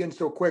Giants again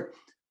so quick,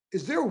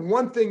 is there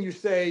one thing you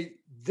say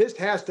this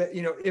has to,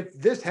 if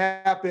this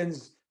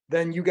happens,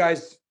 then you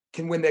guys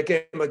can win that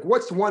game? Like,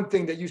 what's one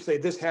thing that you say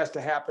this has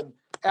to happen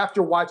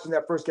after watching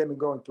that first game and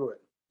going through it?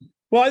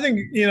 Well, I think,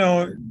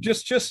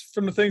 just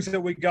from the things that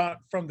we got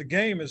from the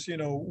game is,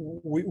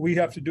 we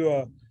have to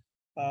do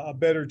a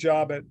better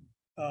job at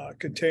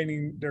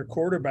containing their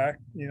quarterback.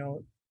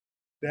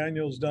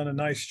 Daniel's done a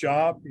nice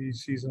job.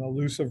 He's an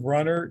elusive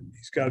runner.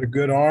 He's got a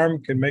good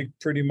arm, can make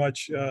pretty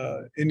much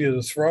any of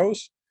the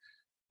throws.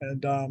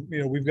 And,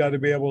 we've got to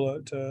be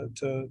able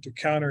to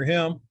counter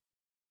him.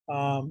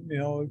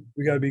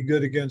 We got to be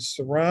good against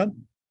the run.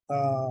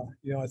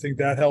 I think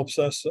that helps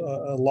us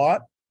a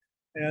lot.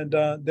 And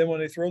then when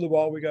they throw the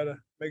ball, we got to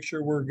make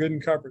sure we're good in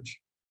coverage.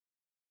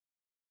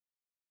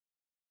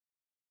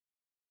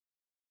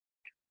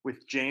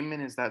 with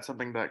Jamin, is that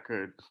something that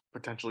could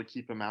potentially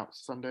keep him out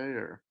Sunday?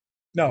 Or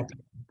no,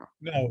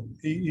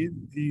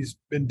 he's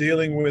been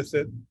dealing with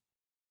it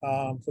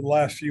for the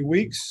last few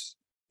weeks,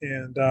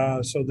 and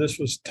so this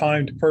was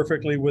timed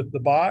perfectly with the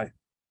bye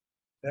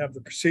to have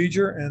the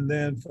procedure, and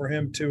then for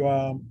him to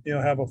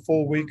have a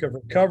full week of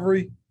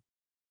recovery,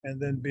 and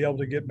then be able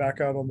to get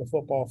back out on the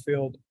football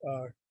field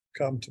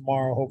come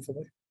tomorrow,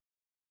 hopefully.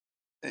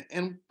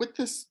 And with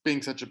this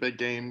being such a big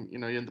game,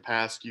 in the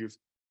past you've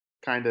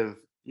kind of,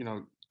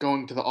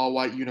 going to the all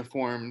white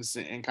uniforms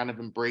and kind of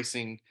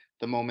embracing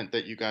the moment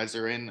that you guys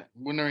are in.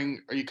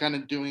 Wondering, are you kind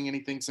of doing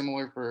anything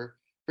similar for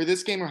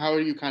this game, or how are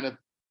you kind of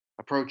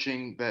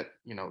approaching that?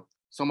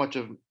 So much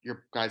of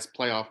your guys'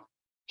 playoff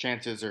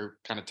chances are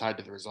kind of tied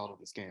to the result of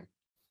this game.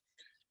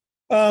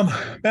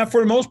 Matt,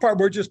 for the most part,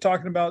 we're just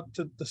talking about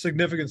the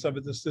significance of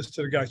it. This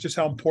to the guys, just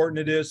how important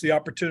it is, the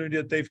opportunity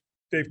that they've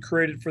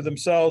created for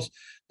themselves,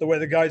 the way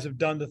the guys have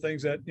done the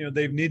things that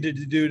they've needed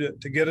to do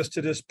to get us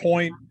to this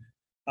point.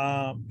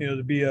 To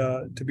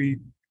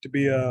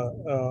be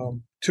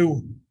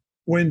 2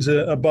 wins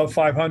above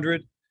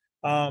 500.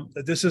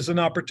 That this is an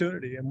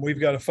opportunity, and we've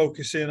got to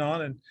focus in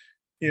on. And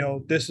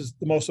this is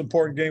the most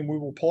important game we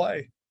will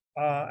play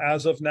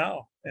as of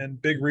now. And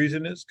big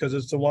reason is because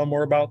it's the one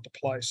we're about to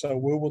play. So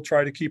we will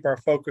try to keep our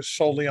focus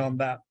solely on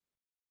that.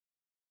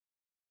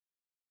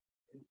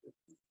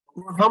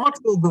 How much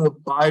will the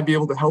bye be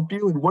able to help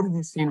you, and what have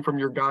you seen from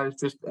your guys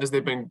just as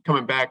they've been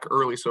coming back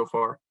early so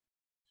far?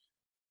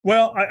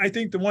 Well, I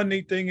think the one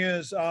neat thing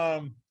is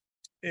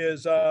we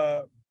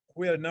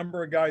had a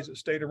number of guys that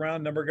stayed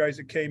around, a number of guys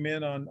that came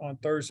in on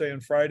Thursday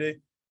and Friday.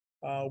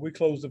 We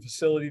closed the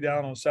facility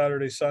down on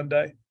Saturday,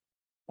 Sunday.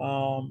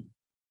 And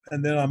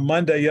then on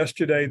Monday,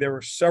 yesterday, there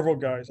were several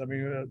guys. I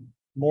mean,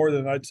 more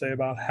than I'd say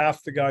about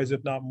half the guys,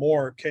 if not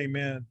more, came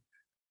in.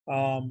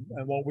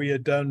 And what we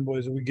had done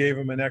was we gave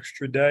them an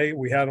extra day.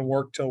 We had them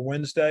work till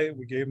Wednesday.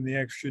 We gave them the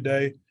extra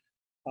day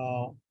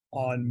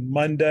on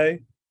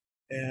Monday,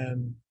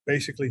 and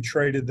basically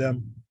traded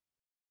them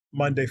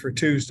Monday for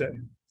Tuesday.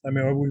 I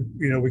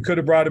mean, we could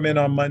have brought them in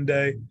on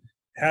Monday,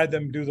 had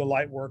them do the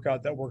light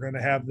workout that we're going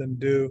to have them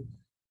do.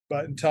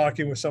 But in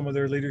talking with some of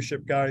their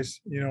leadership guys,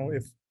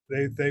 if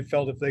they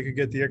felt if they could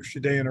get the extra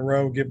day in a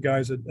row, give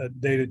guys a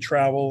day to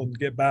travel and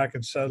get back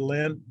and settle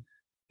in,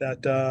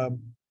 that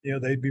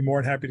they'd be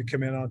more than happy to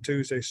come in on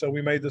Tuesday. So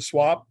we made the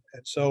swap,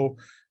 and so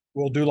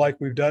we'll do like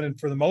we've done. And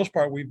for the most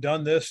part, we've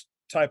done this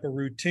type of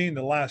routine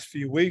the last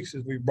few weeks.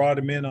 Is we brought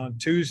them in on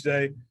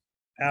Tuesday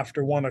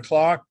after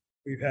 1:00.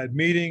 We've had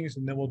meetings,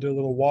 and then we'll do a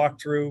little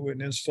walkthrough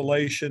and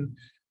installation,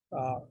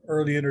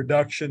 early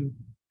introduction,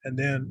 and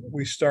then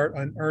we start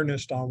in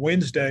earnest on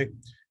Wednesday,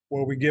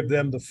 where we give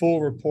them the full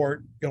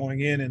report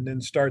going in, and then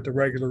start the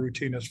regular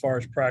routine as far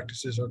as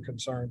practices are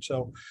concerned.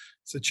 So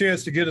it's a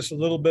chance to get us a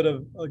little bit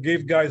of,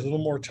 give guys a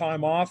little more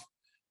time off,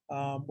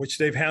 which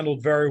they've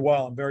handled very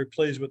well. I'm very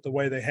pleased with the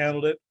way they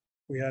handled it.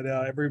 We had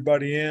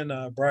everybody in,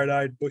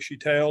 bright-eyed,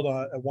 bushy-tailed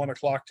at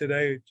 1:00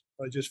 today.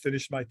 I just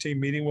finished my team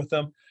meeting with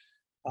them,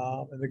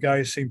 and the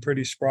guys seemed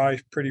pretty spry,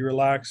 pretty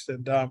relaxed,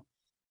 and it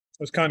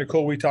was kind of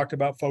cool. We talked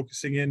about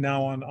focusing in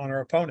now on our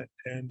opponent,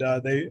 and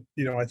they,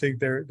 I think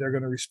they're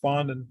going to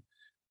respond, and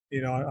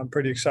I'm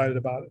pretty excited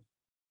about it.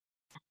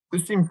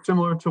 This seems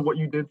similar to what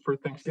you did for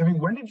Thanksgiving.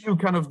 When did you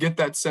kind of get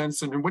that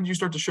sense, and when did you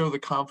start to show the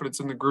confidence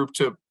in the group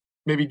to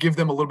maybe give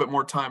them a little bit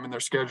more time in their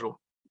schedule?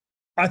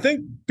 I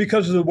think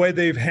because of the way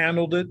they've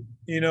handled it,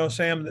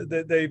 Sam,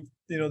 that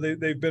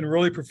they've been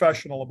really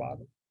professional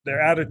about it.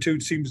 Their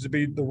attitude seems to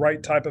be the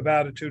right type of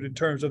attitude in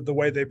terms of the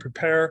way they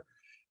prepare.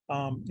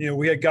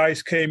 We had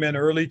guys came in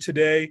early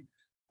today.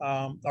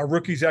 Our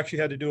rookies actually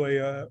had to do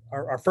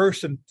our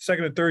first and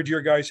second and third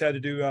year guys had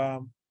to do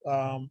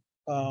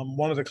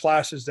one of the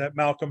classes that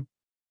Malcolm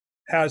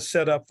has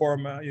set up for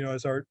them,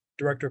 as our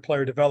director of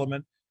player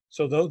development.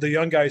 So the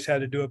young guys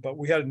had to do it, but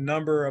we had a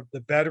number of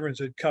the veterans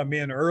that come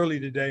in early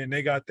today, and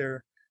they got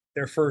their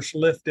first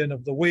lift in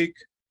of the week.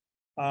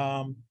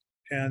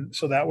 And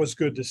so that was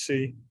good to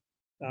see.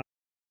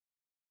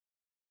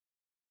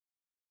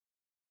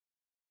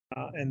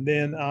 And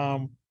then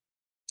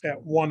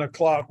at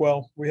 1:00,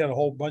 well, we had a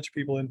whole bunch of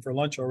people in for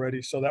lunch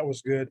already, so that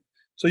was good.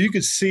 So you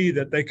could see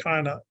that they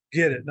kind of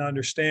get it and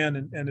understand,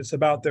 and it's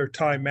about their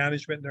time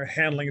management, and they're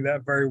handling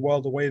that very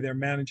well, the way they're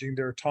managing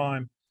their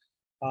time.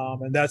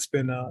 And that's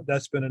been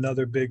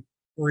another big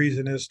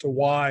reason as to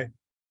why,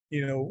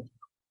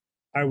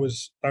 I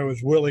was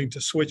willing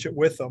to switch it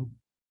with them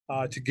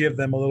to give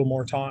them a little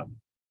more time.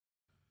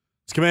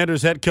 It's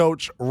Commanders head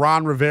coach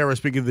Ron Rivera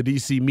speaking to the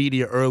DC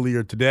media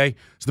earlier today.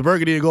 It's the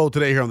Burgundy and Gold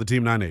today here on the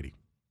Team 980.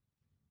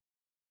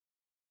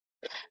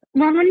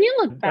 Ron, when you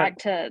look back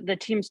to the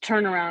team's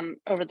turnaround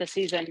over the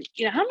season,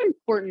 how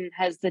important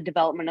has the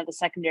development of the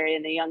secondary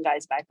and the young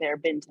guys back there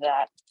been to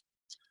that?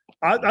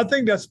 I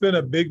think that's been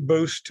a big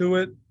boost to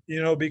it,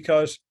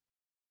 because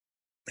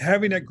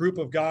having that group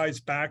of guys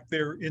back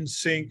there in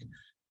sync,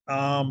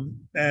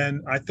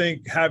 and I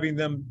think having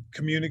them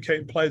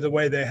communicate and play the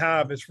way they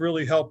have, it's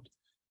really helped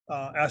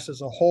us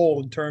as a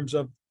whole in terms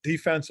of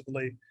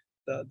defensively.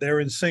 They're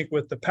in sync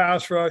with the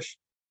pass rush.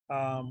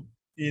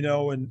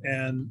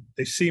 and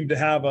they seem to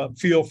have a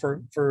feel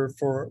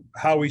for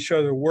how each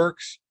other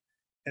works.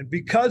 And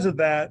because of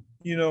that,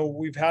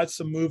 we've had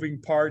some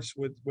moving parts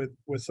with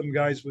some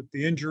guys with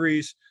the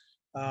injuries.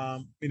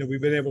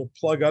 We've been able to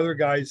plug other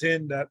guys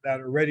in that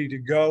are ready to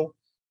go.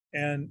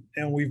 And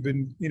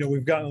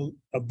we've gotten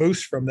a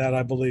boost from that,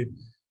 I believe.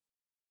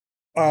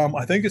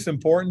 I think it's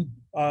important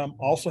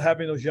also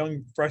having those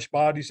young, fresh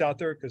bodies out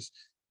there because,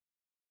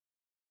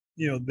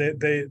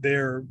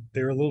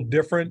 they're a little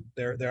different.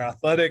 They're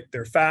athletic,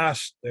 they're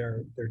fast,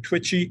 they're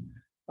twitchy,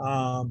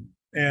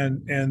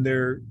 and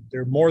they're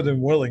more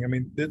than willing. I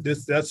mean,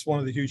 that's one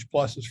of the huge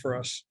pluses for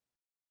us.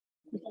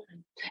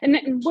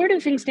 And where do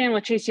things stand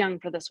with Chase Young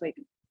for this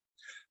week?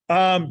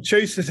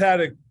 Chase has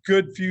had a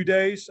good few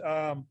days.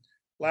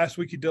 Last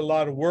week he did a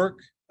lot of work,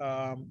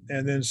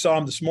 and then saw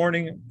him this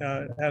morning.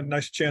 Had a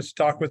nice chance to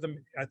talk with him.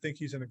 I think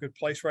he's in a good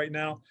place right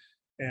now,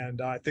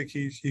 and I think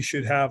he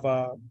should have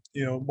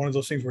one of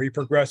those things where he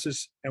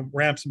progresses and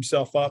ramps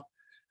himself up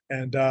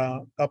and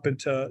up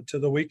into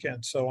the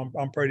weekend. So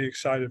I'm pretty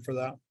excited for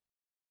that.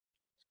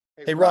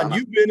 Hey Ron,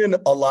 you've been in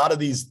a lot of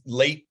these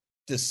late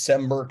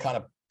December kind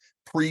of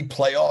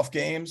pre-playoff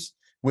games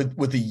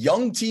with a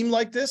young team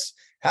like this.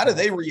 How do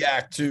they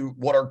react to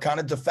what are kind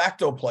of de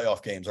facto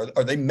playoff games?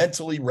 Are they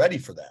mentally ready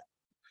for that?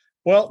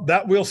 Well,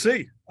 that we'll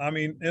see. I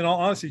mean, in all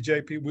honesty,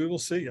 JP, we will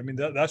see. I mean,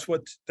 that's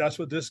what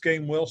this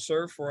game will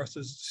serve for us,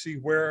 is to see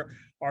where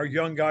our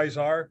young guys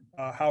are,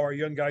 how our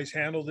young guys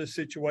handle this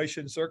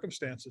situation and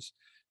circumstances.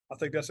 I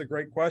think that's a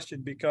great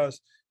question,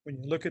 because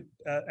when you look at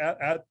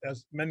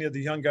as many of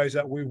the young guys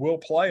that we will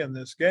play in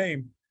this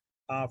game,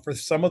 for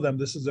some of them,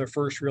 this is their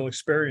first real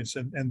experience,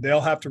 and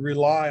they'll have to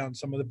rely on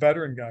some of the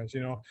veteran guys.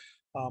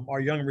 Our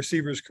young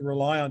receivers can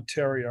rely on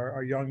Terry.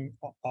 Our young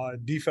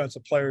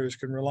defensive players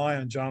can rely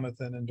on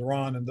Jonathan and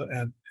Duran and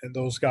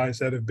those guys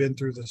that have been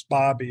through this,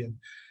 Bobby and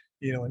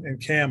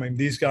Cam. And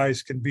these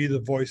guys can be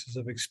the voices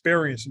of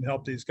experience and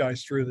help these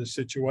guys through this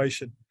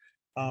situation.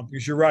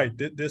 Because you're right,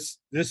 this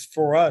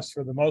for us,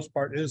 for the most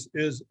part, is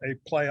a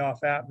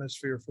playoff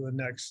atmosphere for the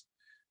next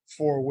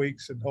 4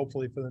 weeks, and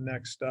hopefully for the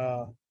next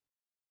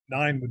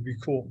 9 would be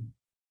cool.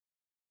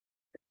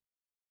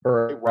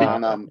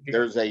 Ron,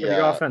 there's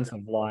the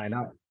offensive line.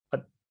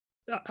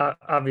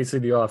 Obviously,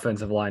 the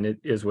offensive line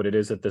is what it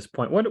is at this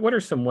point. What are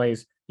some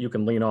ways you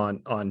can lean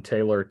on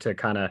Taylor to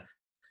kind of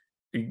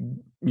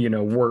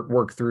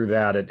work through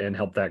that and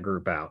help that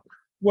group out?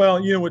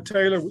 Well, with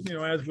Taylor,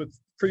 as with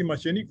pretty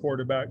much any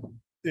quarterback,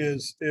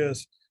 is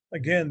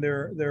again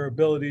their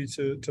ability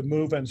to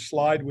move and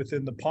slide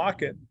within the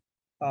pocket.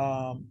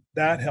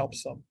 That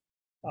helps them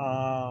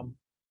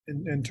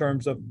in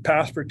terms of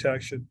pass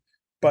protection.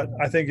 But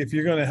I think if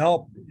you're going to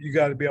help, you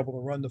got to be able to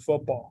run the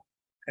football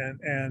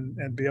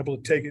and be able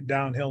to take it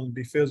downhill and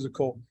be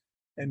physical,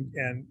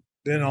 and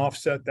then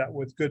offset that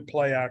with good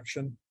play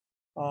action,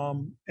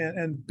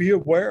 and be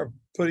aware of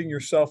putting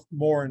yourself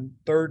more in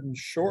third and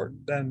short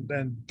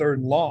than third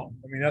and long.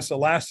 I mean, that's the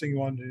last thing you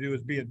want to do,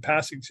 is be in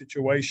passing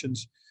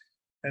situations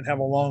and have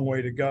a long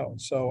way to go.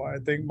 So I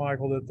think,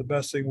 Michael, that the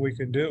best thing we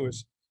can do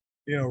is,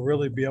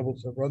 really be able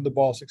to run the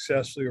ball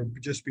successfully, or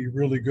just be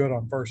really good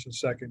on first and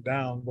second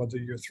down, whether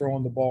you're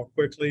throwing the ball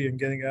quickly and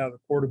getting it out of the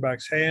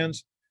quarterback's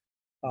hands,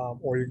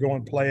 or you're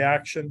going play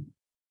action,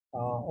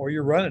 or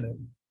you're running it.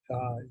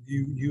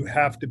 You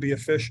have to be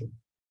efficient.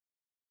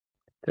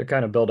 To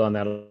kind of build on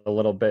that a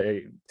little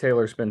bit,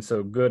 Taylor's been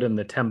so good in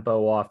the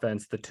tempo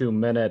offense, the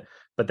 2-minute,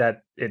 but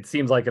that it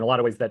seems like in a lot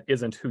of ways that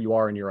isn't who you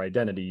are in your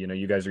identity.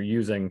 You guys are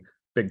using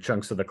big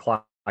chunks of the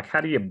clock. How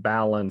do you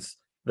balance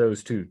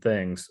those two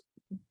things?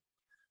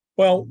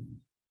 Well,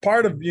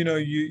 part of, you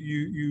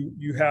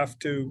have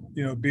to,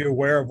 be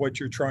aware of what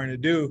you're trying to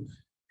do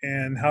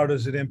and how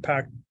does it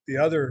impact the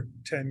other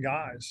 10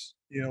 guys.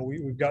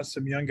 We've got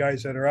some young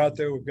guys that are out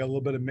there. We've got a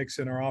little bit of mix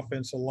in our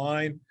offensive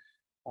line,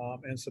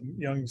 and some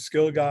young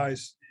skill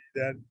guys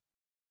that,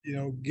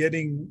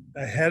 getting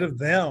ahead of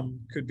them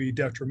could be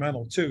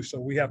detrimental too. So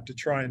we have to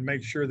try and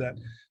make sure that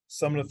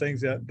some of the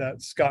things that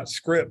Scott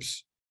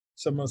scripts,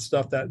 some of the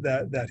stuff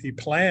that he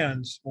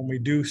plans when we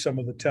do some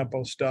of the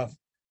tempo stuff,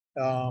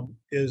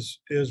 is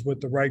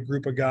with the right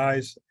group of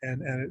guys,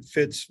 and it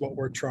fits what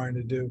we're trying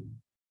to do.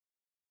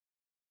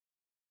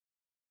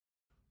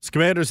 It's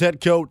Commanders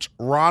head coach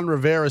Ron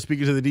Rivera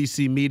speaking to the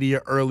DC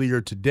media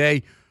earlier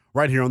today,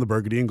 right here on the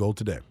Burgundy and Gold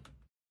Today.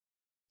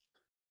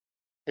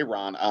 Hey,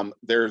 Ron,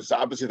 there's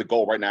obviously the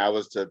goal right now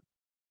is to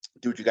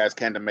do what you guys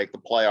can to make the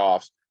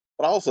playoffs,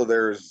 but also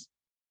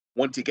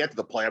once you get to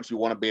the playoffs, you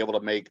want to be able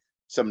to make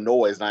some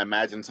noise. And I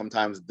imagine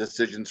sometimes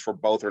decisions for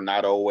both are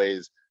not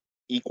always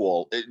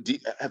equal.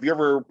 Have you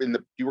ever do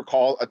you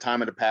recall a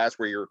time in the past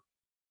where you're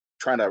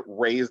trying to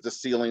raise the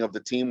ceiling of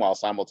the team while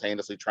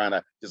simultaneously trying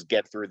to just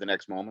get through the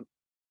next moment?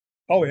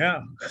 Oh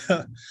yeah.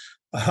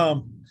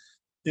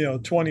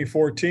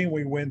 2014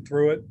 we went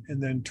through it,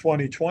 and then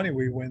 2020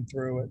 we went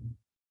through it.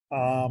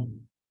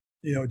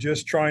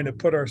 Just trying to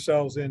put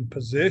ourselves in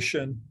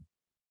position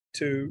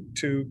to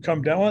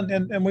come down,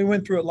 and we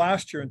went through it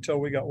last year until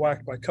we got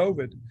whacked by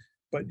COVID.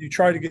 but you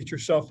try to get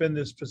yourself in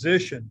this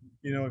position.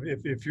 You know,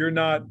 if you're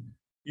not,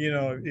 you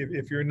know,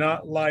 if you're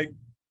not like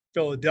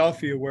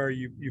Philadelphia, where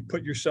you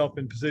put yourself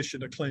in position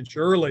to clinch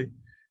early,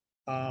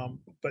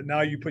 but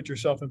now you put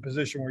yourself in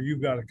position where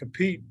you've got to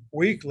compete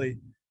weekly.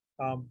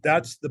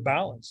 That's the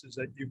balance, is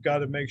that you've got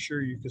to make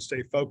sure you can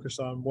stay focused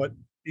on what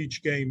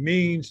each game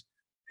means,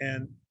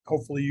 and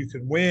hopefully you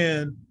can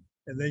win.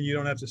 And then you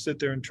don't have to sit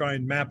there and try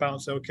and map out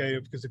and say, okay,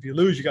 because if you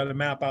lose, you got to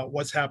map out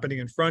what's happening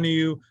in front of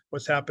you,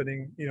 what's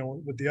happening, you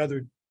know, with the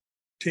other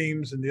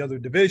teams and the other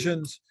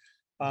divisions.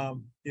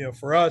 You know,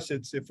 for us,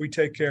 it's if we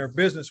take care of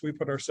business, we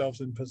put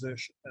ourselves in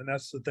position. And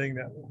that's the thing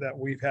that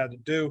we've had to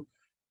do.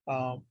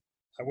 I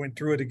went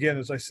through it again,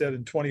 as I said,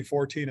 in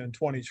 2014 and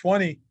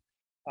 2020.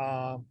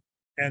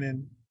 And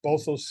in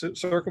both those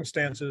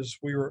circumstances,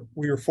 we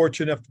were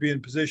fortunate enough to be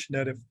in position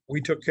that if we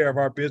took care of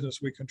our business,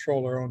 we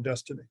control our own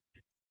destiny.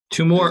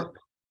 Two more.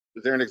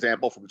 Is there an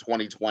example from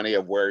 2020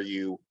 of where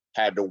you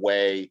had to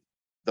weigh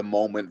the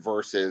moment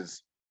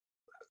versus,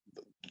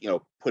 you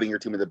know, putting your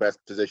team in the best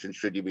position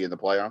should you be in the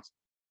playoffs?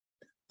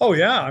 Oh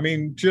yeah, I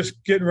mean,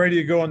 just getting ready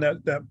to go on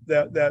that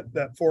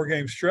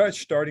 4-game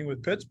stretch, starting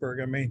with Pittsburgh.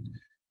 I mean,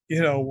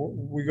 you know,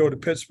 we go to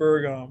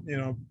Pittsburgh.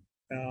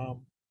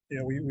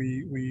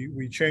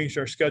 We changed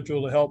our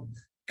schedule to help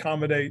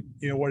accommodate,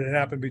 you know, what had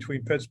happened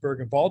between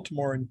Pittsburgh and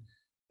Baltimore,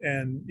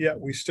 and yet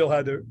we still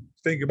had to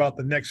think about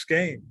the next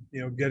game,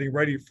 you know, getting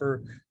ready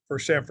for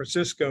San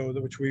Francisco,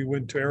 which we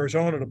went to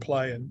Arizona to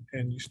play.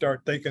 And you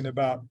start thinking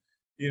about,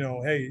 you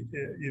know, hey,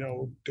 you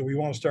know, do we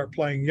want to start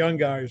playing young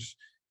guys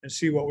and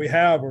see what we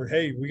have? Or,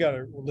 hey, we got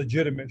a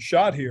legitimate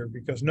shot here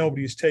because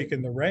nobody's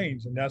taken the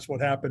reins. And that's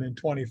what happened in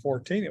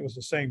 2014. It was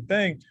the same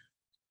thing.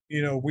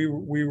 You know, we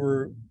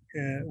were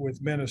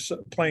with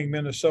Minnesota, playing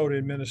Minnesota.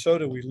 In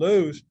Minnesota, we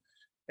lose.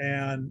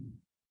 And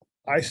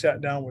I sat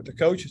down with the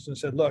coaches and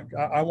said, look,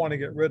 I want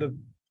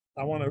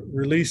to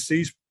release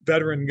these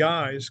veteran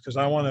guys because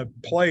I want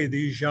to play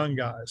these young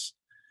guys.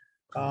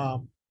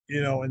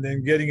 You know, and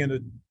then getting into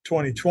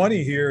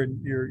 2020 here, and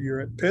you're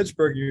at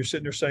Pittsburgh, and you're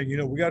sitting there saying, you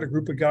know, we got a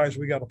group of guys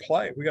we got to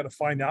play. We got to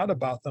find out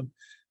about them.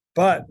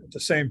 But at the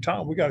same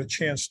time, we got a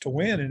chance to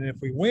win. And if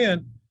we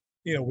win,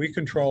 you know, we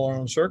control our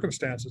own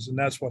circumstances. And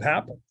that's what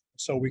happened.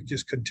 So we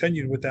just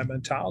continued with that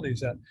mentality,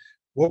 is that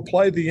we'll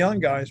play the young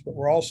guys, but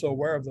we're also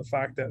aware of the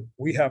fact that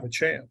we have a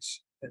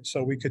chance. And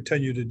so we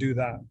continue to do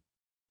that.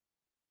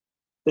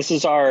 This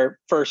is our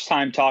first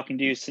time talking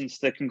to you since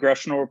the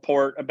congressional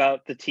report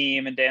about the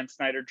team and Dan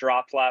Snyder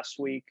dropped last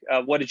week.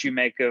 What did you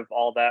make of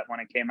all that when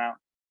it came out?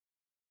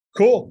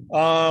 Cool.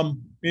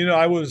 You know,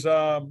 I was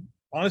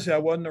honestly, I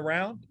wasn't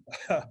around.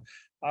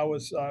 I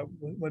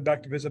went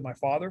back to visit my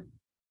father.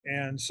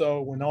 And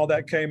so when all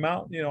that came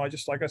out, you know, I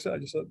just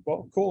said,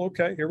 well, cool.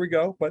 Okay, here we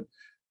go. But,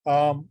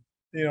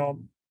 you know,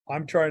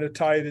 I'm trying to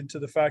tie it into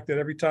the fact that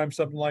every time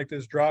something like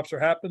this drops or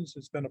happens,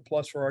 it's been a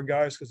plus for our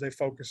guys because they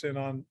focus in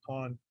on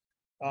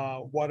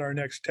what our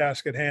next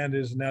task at hand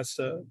is, and that's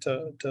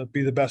to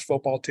be the best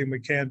football team we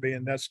can be.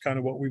 And that's kind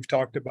of what we've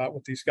talked about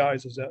with these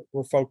guys, is that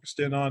we're focused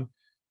in on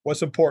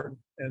what's important.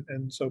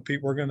 And so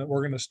Pete, we're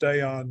gonna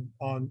stay on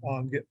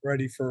getting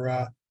ready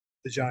for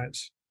the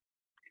Giants.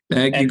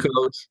 Thank you,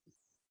 Coach.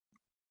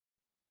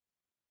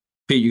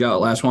 Pete, you got the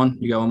last one?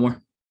 You got one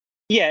more?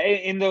 Yeah,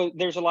 and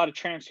there's a lot of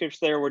transcripts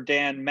there where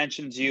Dan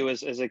mentions you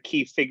as a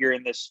key figure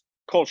in this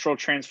cultural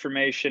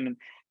transformation.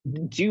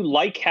 Do you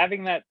like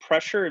having that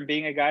pressure and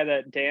being a guy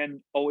that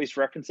Dan always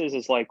references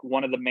as like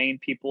one of the main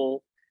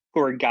people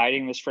who are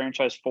guiding this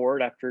franchise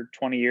forward after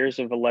 20 years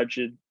of alleged,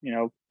 you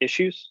know,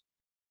 issues?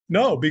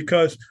 No,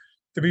 because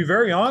to be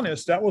very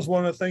honest, that was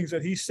one of the things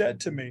that he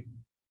said to me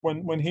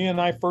when he and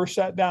I first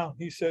sat down.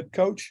 He said,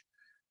 Coach,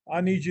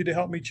 I need you to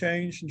help me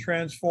change and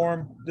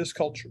transform this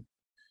culture.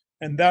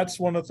 And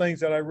that's one of the things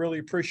that I really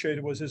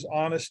appreciated, was his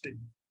honesty.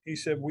 He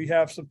said, we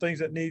have some things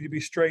that need to be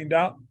straightened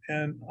out,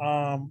 and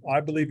I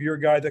believe you're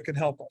a guy that can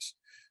help us.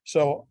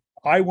 So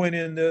I went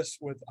in this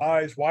with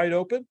eyes wide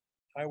open.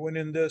 I went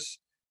in this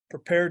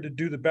prepared to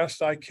do the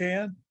best I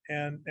can,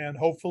 and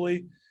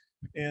hopefully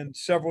in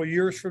several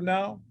years from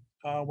now,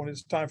 when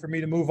it's time for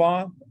me to move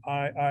on,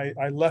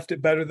 I left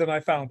it better than I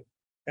found it.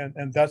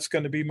 And that's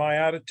going to be my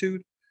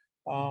attitude.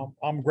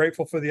 I'm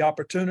grateful for the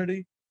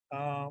opportunity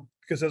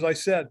because, as I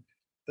said,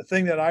 the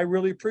thing that I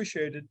really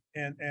appreciated,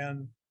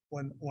 and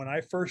when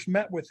I first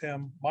met with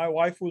him, my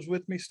wife was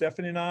with me,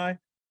 Stephanie and I.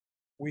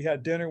 We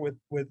had dinner with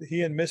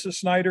he and Mrs.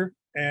 Snyder,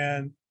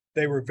 and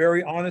they were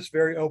very honest,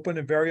 very open,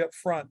 and very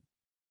upfront.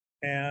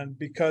 And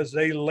because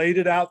they laid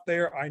it out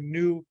there, I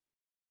knew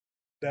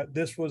that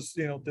this was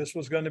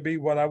going to be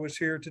what I was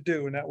here to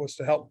do, and that was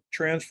to help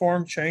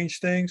transform, change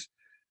things,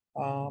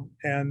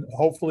 and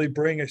hopefully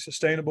bring a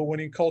sustainable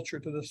winning culture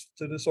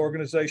to this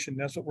organization.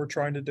 That's what we're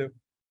trying to do.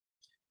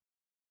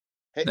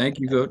 Hey, thank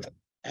you, Coach.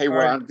 Hey,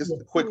 Ron, just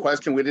a quick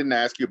question. We didn't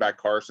ask you about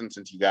Carson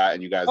since you guys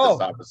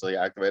just obviously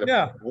activated him.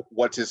 Yeah.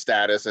 What's his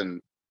status,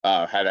 and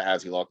how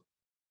has he looked?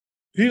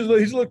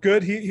 He's looked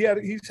good.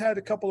 He's had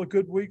a couple of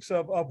good weeks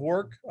of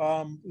work.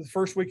 The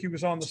first week he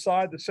was on the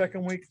side. The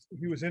second week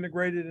he was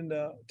integrated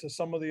into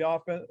some of the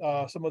offense,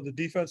 some of the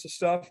defensive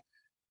stuff.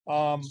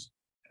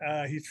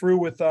 He threw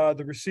with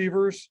the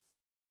receivers,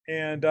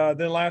 and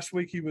then last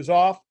week he was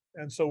off,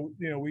 and so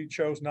we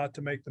chose not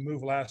to make the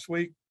move last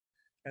week,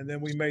 and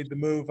then we made the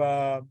move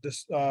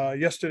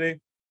yesterday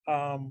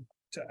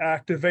to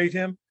activate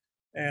him,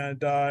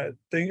 and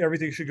think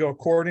everything should go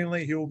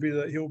accordingly. He will be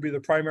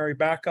the primary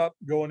backup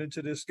going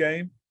into this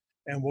game,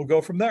 and we'll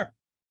go from there.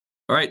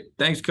 All right,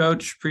 thanks,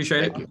 Coach.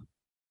 Appreciate it.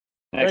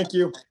 Thank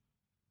you.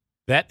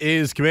 That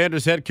is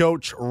Commanders head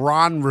coach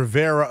Ron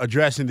Rivera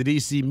addressing the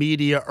DC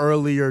media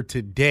earlier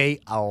today.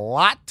 A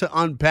lot to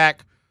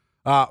unpack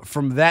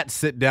from that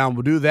sit down.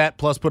 We'll do that,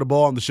 plus put a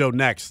ball on the show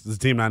next. This is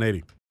Team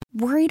 980.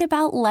 Worried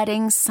about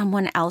letting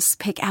someone else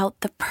pick out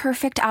the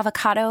perfect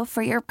avocado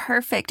for your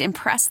perfect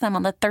impress them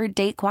on the third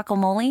date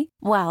guacamole?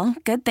 Well,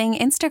 good thing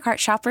Instacart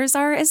shoppers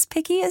are as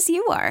picky as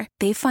you are.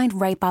 They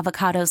find ripe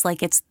avocados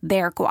like it's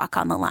their guac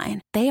on the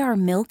line. They are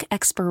milk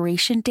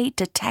expiration date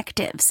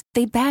detectives.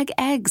 They bag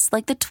eggs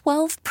like the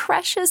 12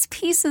 precious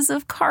pieces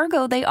of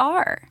cargo they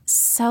are.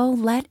 So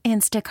let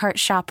Instacart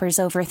shoppers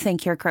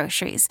overthink your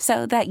groceries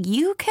so that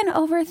you can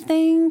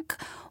overthink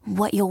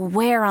what you'll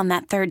wear on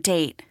that third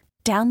date.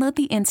 Download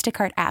the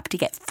Instacart app to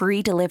get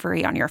free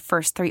delivery on your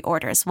first 3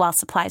 orders while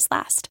supplies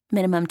last.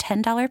 Minimum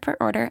 $10 per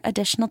order.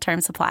 Additional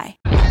terms apply.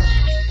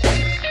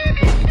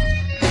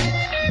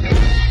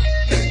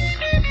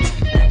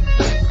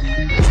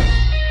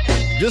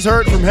 Just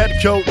heard from head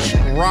coach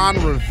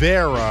Ron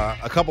Rivera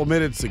a couple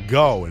minutes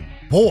ago, and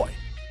boy,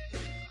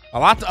 a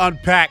lot to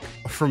unpack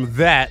from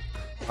that.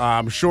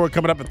 I'm sure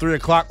coming up at 3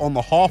 o'clock on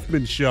the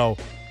Hoffman Show,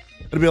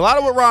 it'll be a lot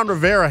of what Ron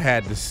Rivera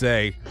had to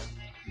say.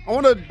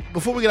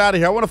 Before we get out of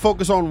here, I want to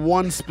focus on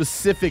one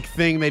specific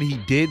thing that he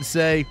did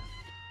say.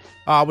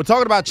 We're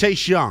talking about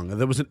Chase Young.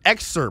 There was an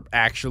excerpt,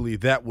 actually,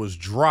 that was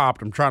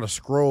dropped. I'm trying to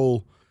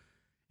scroll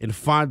and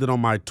find it on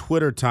my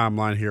Twitter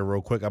timeline here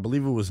real quick. I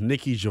believe it was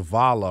Nikki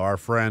Javala, our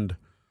friend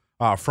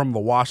from the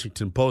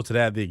Washington Post, that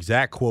had the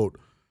exact quote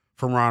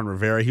from Ron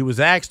Rivera. He was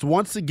asked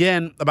once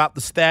again about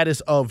the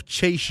status of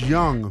Chase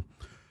Young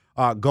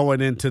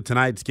going into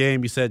tonight's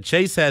game. He said,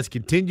 Chase has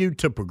continued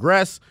to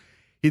progress.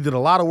 He did a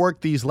lot of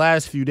work these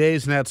last few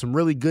days and had some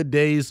really good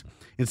days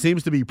and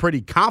seems to be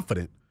pretty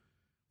confident.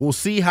 We'll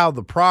see how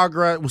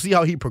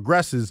he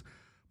progresses,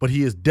 but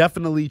he is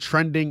definitely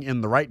trending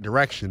in the right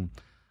direction.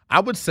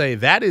 I would say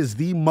that is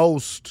the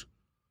most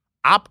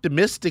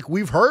optimistic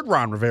we've heard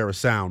Ron Rivera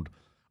sound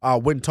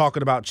when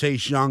talking about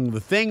Chase Young.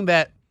 The thing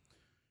that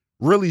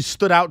really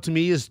stood out to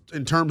me is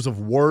in terms of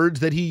words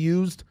that he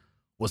used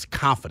was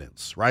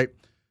confidence, right?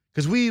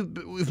 Because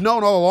we've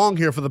known all along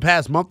here for the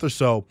past month or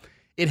so,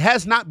 it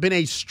has not been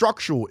a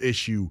structural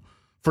issue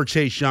for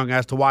Chase Young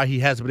as to why he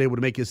hasn't been able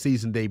to make his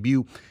season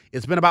debut.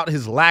 It's been about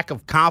his lack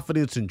of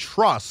confidence and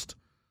trust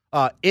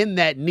in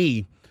that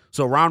knee.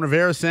 So Ron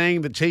Rivera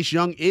saying that Chase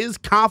Young is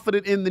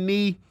confident in the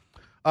knee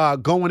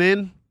going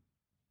in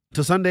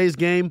to Sunday's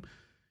game.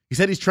 He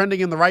said he's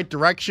trending in the right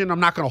direction. I'm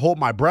not going to hold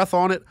my breath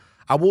on it.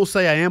 I will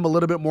say I am a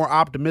little bit more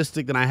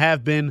optimistic than I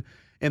have been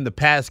in the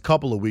past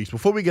couple of weeks.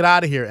 Before we get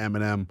out of here,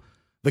 Eminem,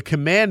 the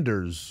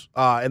Commanders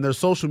and their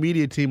social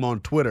media team on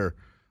Twitter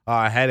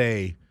had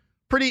a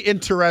pretty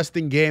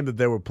interesting game that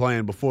they were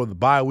playing before the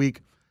bye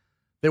week.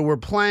 They were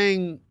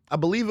playing, I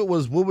believe it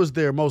was, what was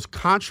their most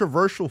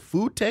controversial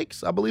food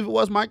takes? I believe it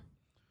was, Mike.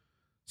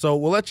 So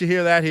we'll let you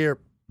hear that here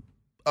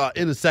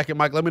in a second.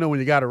 Mike, let me know when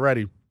you got it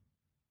ready.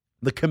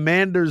 The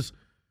Commanders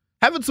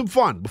having some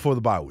fun before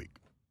the bye week.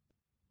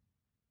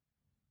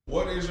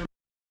 What is your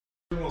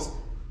most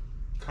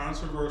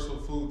controversial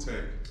food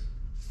take?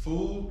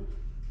 Food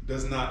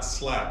does not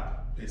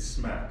slap, it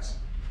smacks.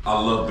 I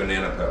love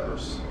banana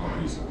peppers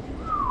on pizza.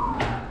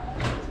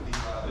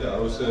 Yeah, I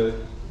would say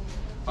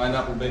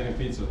pineapple bacon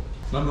pizza.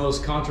 My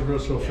most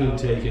controversial food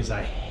take is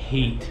I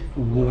hate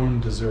warm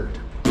dessert.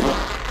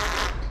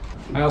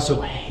 I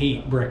also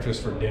hate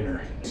breakfast for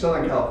dinner.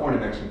 Southern California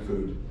Mexican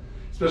food,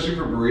 especially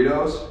for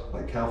burritos,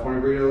 like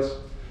California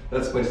burritos,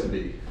 that's the place to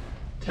be.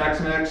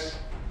 Tex-Mex,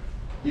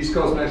 East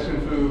Coast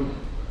Mexican food,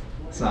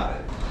 it's not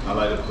it. I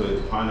like to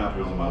put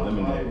pineapples in my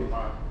lemonade.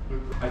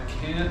 I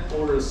can't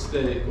order a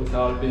steak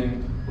without it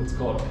being what's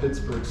called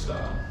Pittsburgh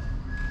style.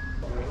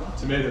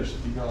 Tomatoes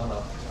should be gone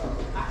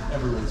off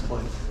everyone's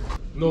plate.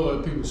 You know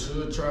what people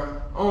should try?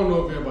 I don't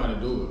know if everybody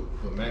do it,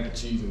 but mac and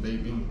cheese and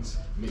baked beans,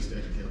 mix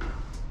that together.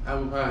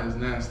 Apple pie is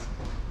nasty.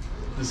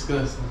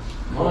 Disgusting.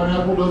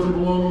 Pineapple doesn't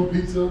belong on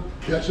pizza.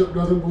 Ketchup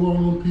doesn't belong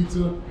on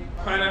pizza.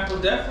 Pineapple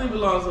definitely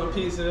belongs on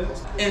pizza.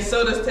 And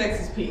so does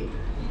Texas Pete.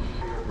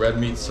 Red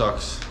meat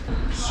sucks.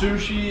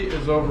 Sushi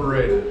is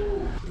overrated.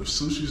 If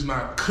sushi's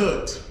not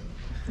cooked,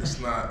 it's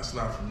not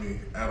for me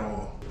at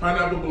all.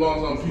 Pineapple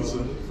belongs on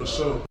pizza for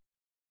sure.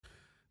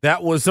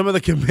 That was some of the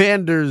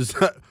Commanders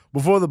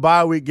before the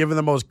bye week giving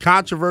the most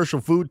controversial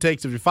food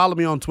takes. If you follow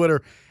me on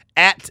Twitter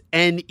at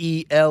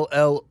NELL_BTP,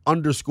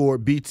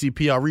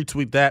 I'll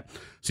retweet that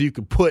so you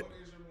can put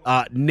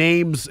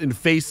names and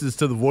faces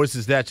to the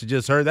voices that you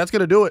just heard. That's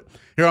going to do it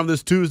here on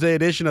this Tuesday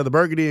edition of the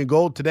Burgundy and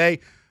Gold Today.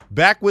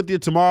 Back with you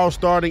tomorrow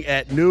starting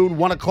at noon,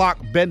 1 o'clock.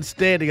 Ben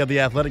Standing of The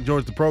Athletic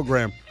joins the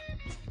program.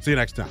 See you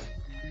next time.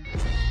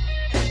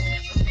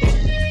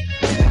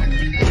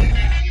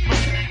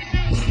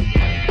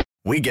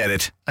 We get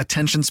it.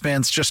 Attention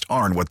spans just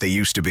aren't what they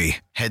used to be.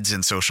 Heads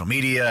in social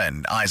media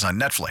and eyes on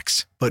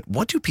Netflix. But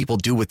what do people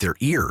do with their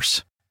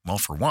ears? Well,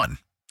 for one,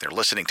 they're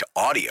listening to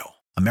audio.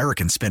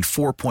 Americans spend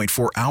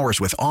 4.4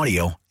 hours with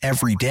audio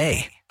every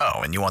day.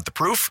 Oh, and you want the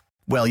proof?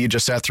 Well, you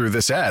just sat through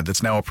this ad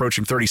that's now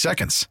approaching 30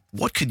 seconds.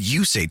 What could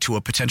you say to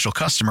a potential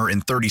customer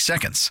in 30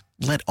 seconds?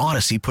 Let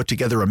Odyssey put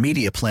together a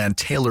media plan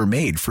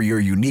tailor-made for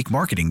your unique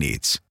marketing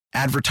needs.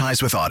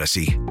 Advertise with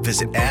Odyssey.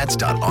 Visit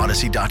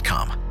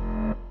ads.odyssey.com.